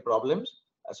 give us the problems.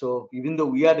 So even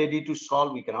though we are ready to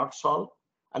solve, we cannot solve.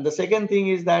 And the second thing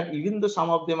is that even though some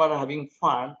of them are having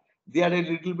fund, they are a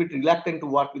little bit reluctant to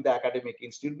work with the academic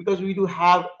institute because we do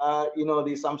have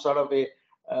some sort of a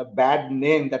bad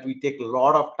name that we take a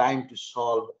lot of time to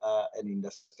solve an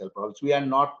industrial problem. So we are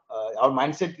not, our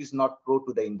mindset is not pro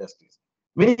to the industries.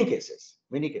 Many cases.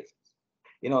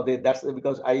 That's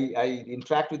because I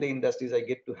interact with the industries, I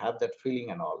get to have that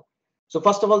feeling and all. So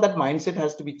first of all, that mindset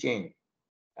has to be changed.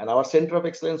 And our center of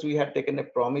excellence, we had taken a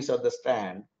promise of the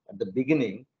stand at the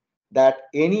beginning that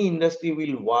any industry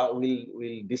will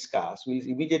discuss, will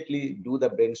immediately do the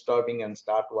brainstorming and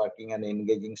start working and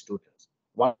engaging students.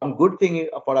 One good thing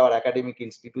for our academic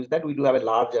institute is that we do have a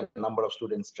large number of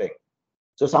student strength.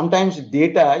 So sometimes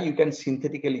data you can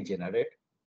synthetically generate.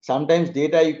 Sometimes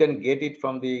data you can get it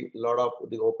from the lot of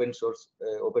the open source,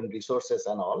 open resources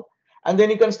and all, and then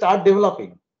you can start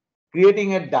developing.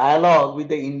 Creating a dialogue with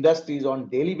the industries on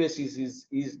daily basis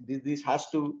this has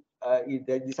to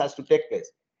take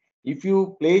place. If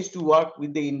you place to work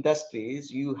with the industries,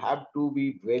 you have to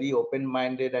be very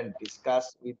open-minded and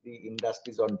discuss with the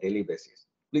industries on daily basis.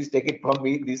 Please take it from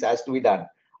me, this has to be done.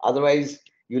 Otherwise,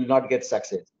 you will not get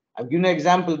success. I'm giving an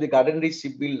example, the Garden Reach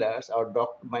shipbuilders,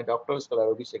 my doctoral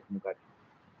scholar, Abhishek Mukherjee.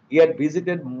 He had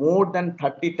visited more than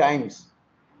 30 times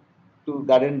to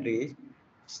Garden Reach,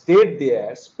 stayed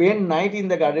there, spent night in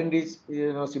the Garden Reach,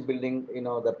 shipbuilding,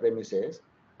 the premises,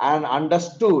 and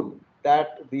understood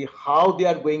that how they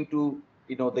are going to,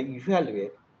 the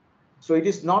evaluate. So it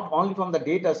is not only from the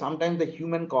data, sometimes the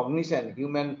human cognition,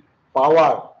 human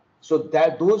power. So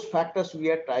that those factors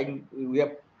we are trying, we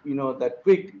have, that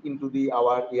tweaked into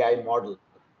our AI model.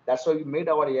 That's why we made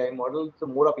our AI model. It's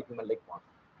more of a human-like model.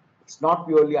 It's not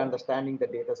purely understanding the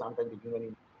data. Sometimes the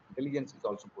human intelligence is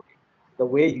also put in the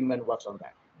way human works on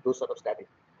that, those sort of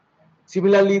strategies.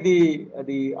 Similarly,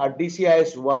 the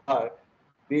DCIS work,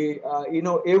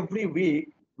 every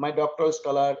week, my doctoral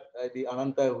scholar, the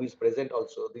Ananta, who is present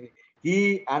also,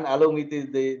 he and along with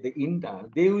the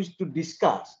intern, they used to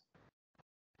discuss,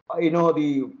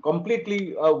 the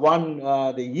completely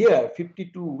the year,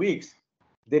 52 weeks,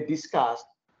 they discussed,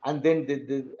 and then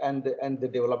they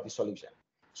developed the solution.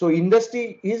 So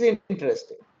industry is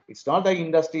interested. It's not that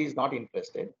industry is not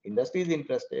interested. Industry is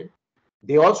interested.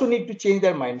 They also need to change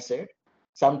their mindset.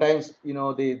 Sometimes,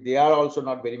 they are also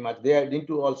not very much. They need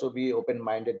to also be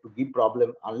open-minded to give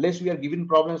problem. Unless we are given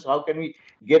problems, how can we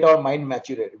get our mind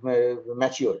matured?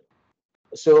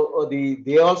 So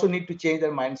they also need to change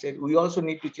their mindset. We also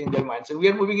need to change their mindset. We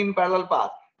are moving in parallel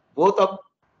path. Both of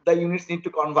the units need to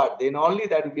convert. Then only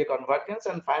that will be a convergence.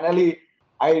 And finally,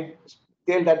 I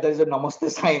tell that there is a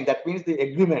namaste sign. That means the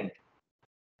agreement,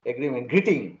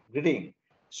 greeting.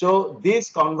 So this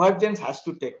convergence has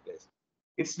to take place.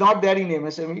 It's not there in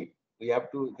MSME. We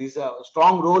have to, this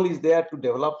strong role is there to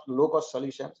develop low-cost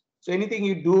solutions. So anything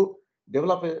you do,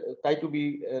 develop, try to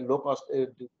be low-cost,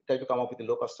 try to come up with the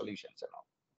low-cost solutions and all.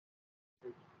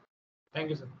 Thank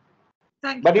you, sir.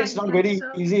 But it's not very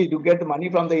easy to get the money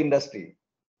from the industry.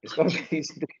 It's not very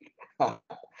easy to get.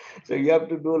 So you have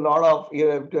to do a lot of, you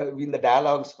have to be in the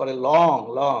dialogues for a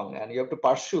long, and you have to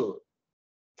pursue.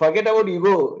 Forget about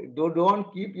ego.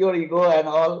 Don't keep your ego and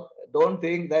all. Don't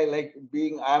think that like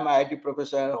I'm an IT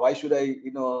professor, why should I,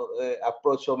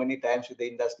 approach so many times with the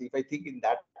industry? If I think in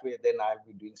that way, then I'll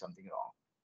be doing something wrong.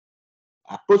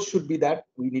 Approach should be that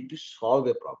we need to solve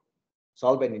a problem,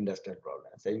 solve an industrial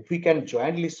problem. So if we can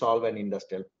jointly solve an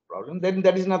industrial problem, then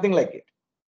there is nothing like it.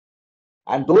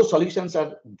 And those solutions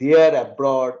are there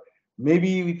abroad,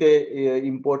 maybe with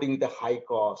importing with a high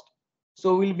cost.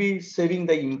 So we'll be saving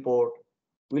the import.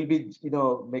 We'll be,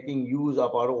 making use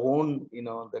of our own,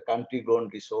 the country grown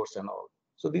resource and all.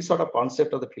 So this sort of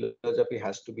concept of the philosophy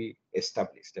has to be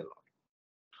established a lot.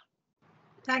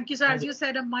 Thank you. So as you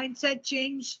said, a mindset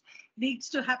change needs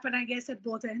to happen, I guess, at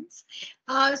both ends.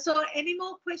 So any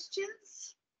more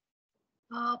questions?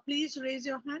 Please raise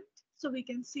your hand so we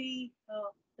can see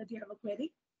that you have a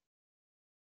query.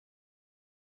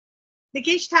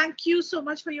 Nikesh, thank you so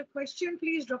much for your question.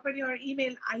 Please drop in your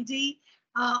email ID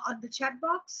on the chat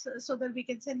box so that we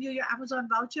can send you your Amazon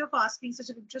voucher for asking such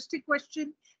an interesting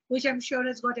question, which I'm sure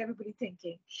has got everybody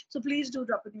thinking. So please do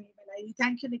drop in your email ID.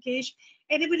 Thank you, Nikesh.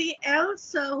 Anybody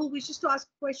else who wishes to ask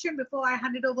a question before I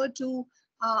hand it over to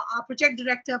our project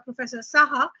director, Professor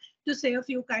Saha, to say a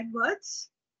few kind words.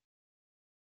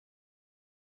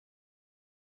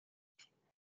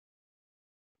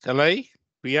 Shall I,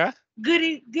 Priya? Good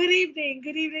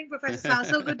evening, Professor Saha.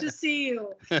 So good to see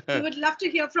you. We would love to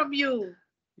hear from you.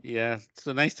 Yeah,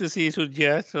 so nice to see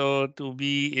Surjya. So to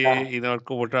be in our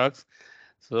Cobotalks.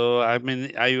 So I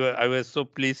mean, I was so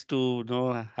pleased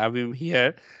to have him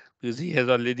here because he has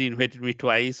already invited me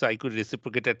twice, so I could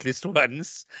reciprocate at least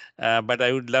once. But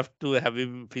I would love to have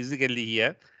him physically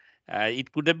here.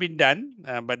 It could have been done,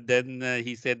 but then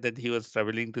he said that he was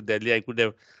traveling to Delhi. I could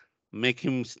have make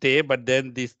him stay, but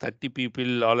then these 30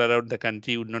 people all around the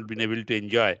country would not been able to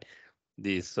enjoy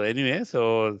this. So anyway,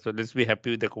 so let's be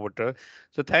happy with the quarter.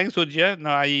 So thanks, Surjya.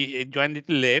 Now I joined a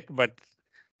little late, but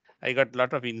I got a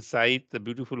lot of insight, the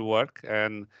beautiful work,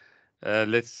 and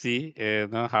let's see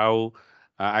how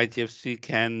IHFC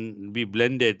can be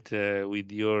blended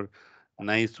with your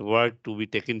nice work to be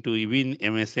taken to even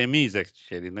MSMEs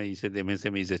actually. You said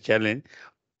MSME is a challenge.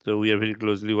 So we are very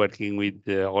closely working with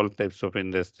all types of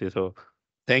industry. So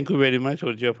thank you very much,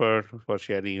 Surjya, for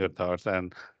sharing your thoughts.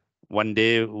 And one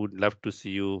day would love to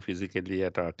see you physically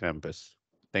at our campus.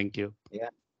 Thank you. Yeah.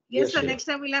 Yes, Yes, sir. sure. Next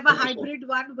time we'll have a hybrid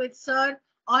one with Sir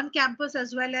on campus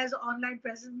as well as online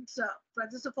presence.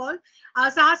 Presence of all.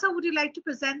 Sahasa, would you like to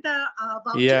present the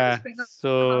voucher? Yeah. Just bring up the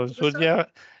So voucher, sir. Surjya,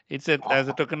 it's as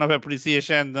a token of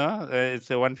appreciation. No?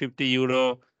 It's a 150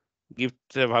 euro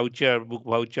gift voucher, book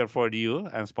voucher for you,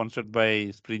 and sponsored by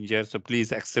Springer. So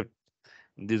please accept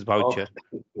this voucher.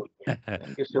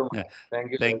 Thank you so much.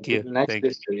 Thank you so Thank much. you. Nice Thank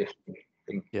to see you.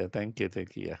 Thank you. Yeah. Thank you.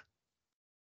 Thank you.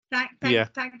 Yeah.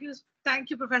 Thank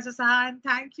you, Professor Saha, and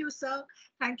thank you, sir.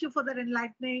 Thank you for that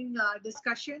enlightening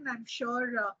discussion. I'm sure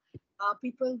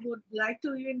people would like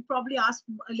to even probably ask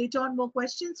later on more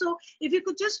questions. So if you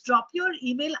could just drop your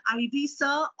email ID,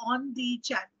 sir, on the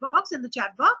chat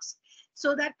box,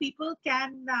 so that people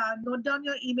can note down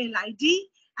your email ID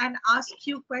and ask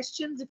you questions if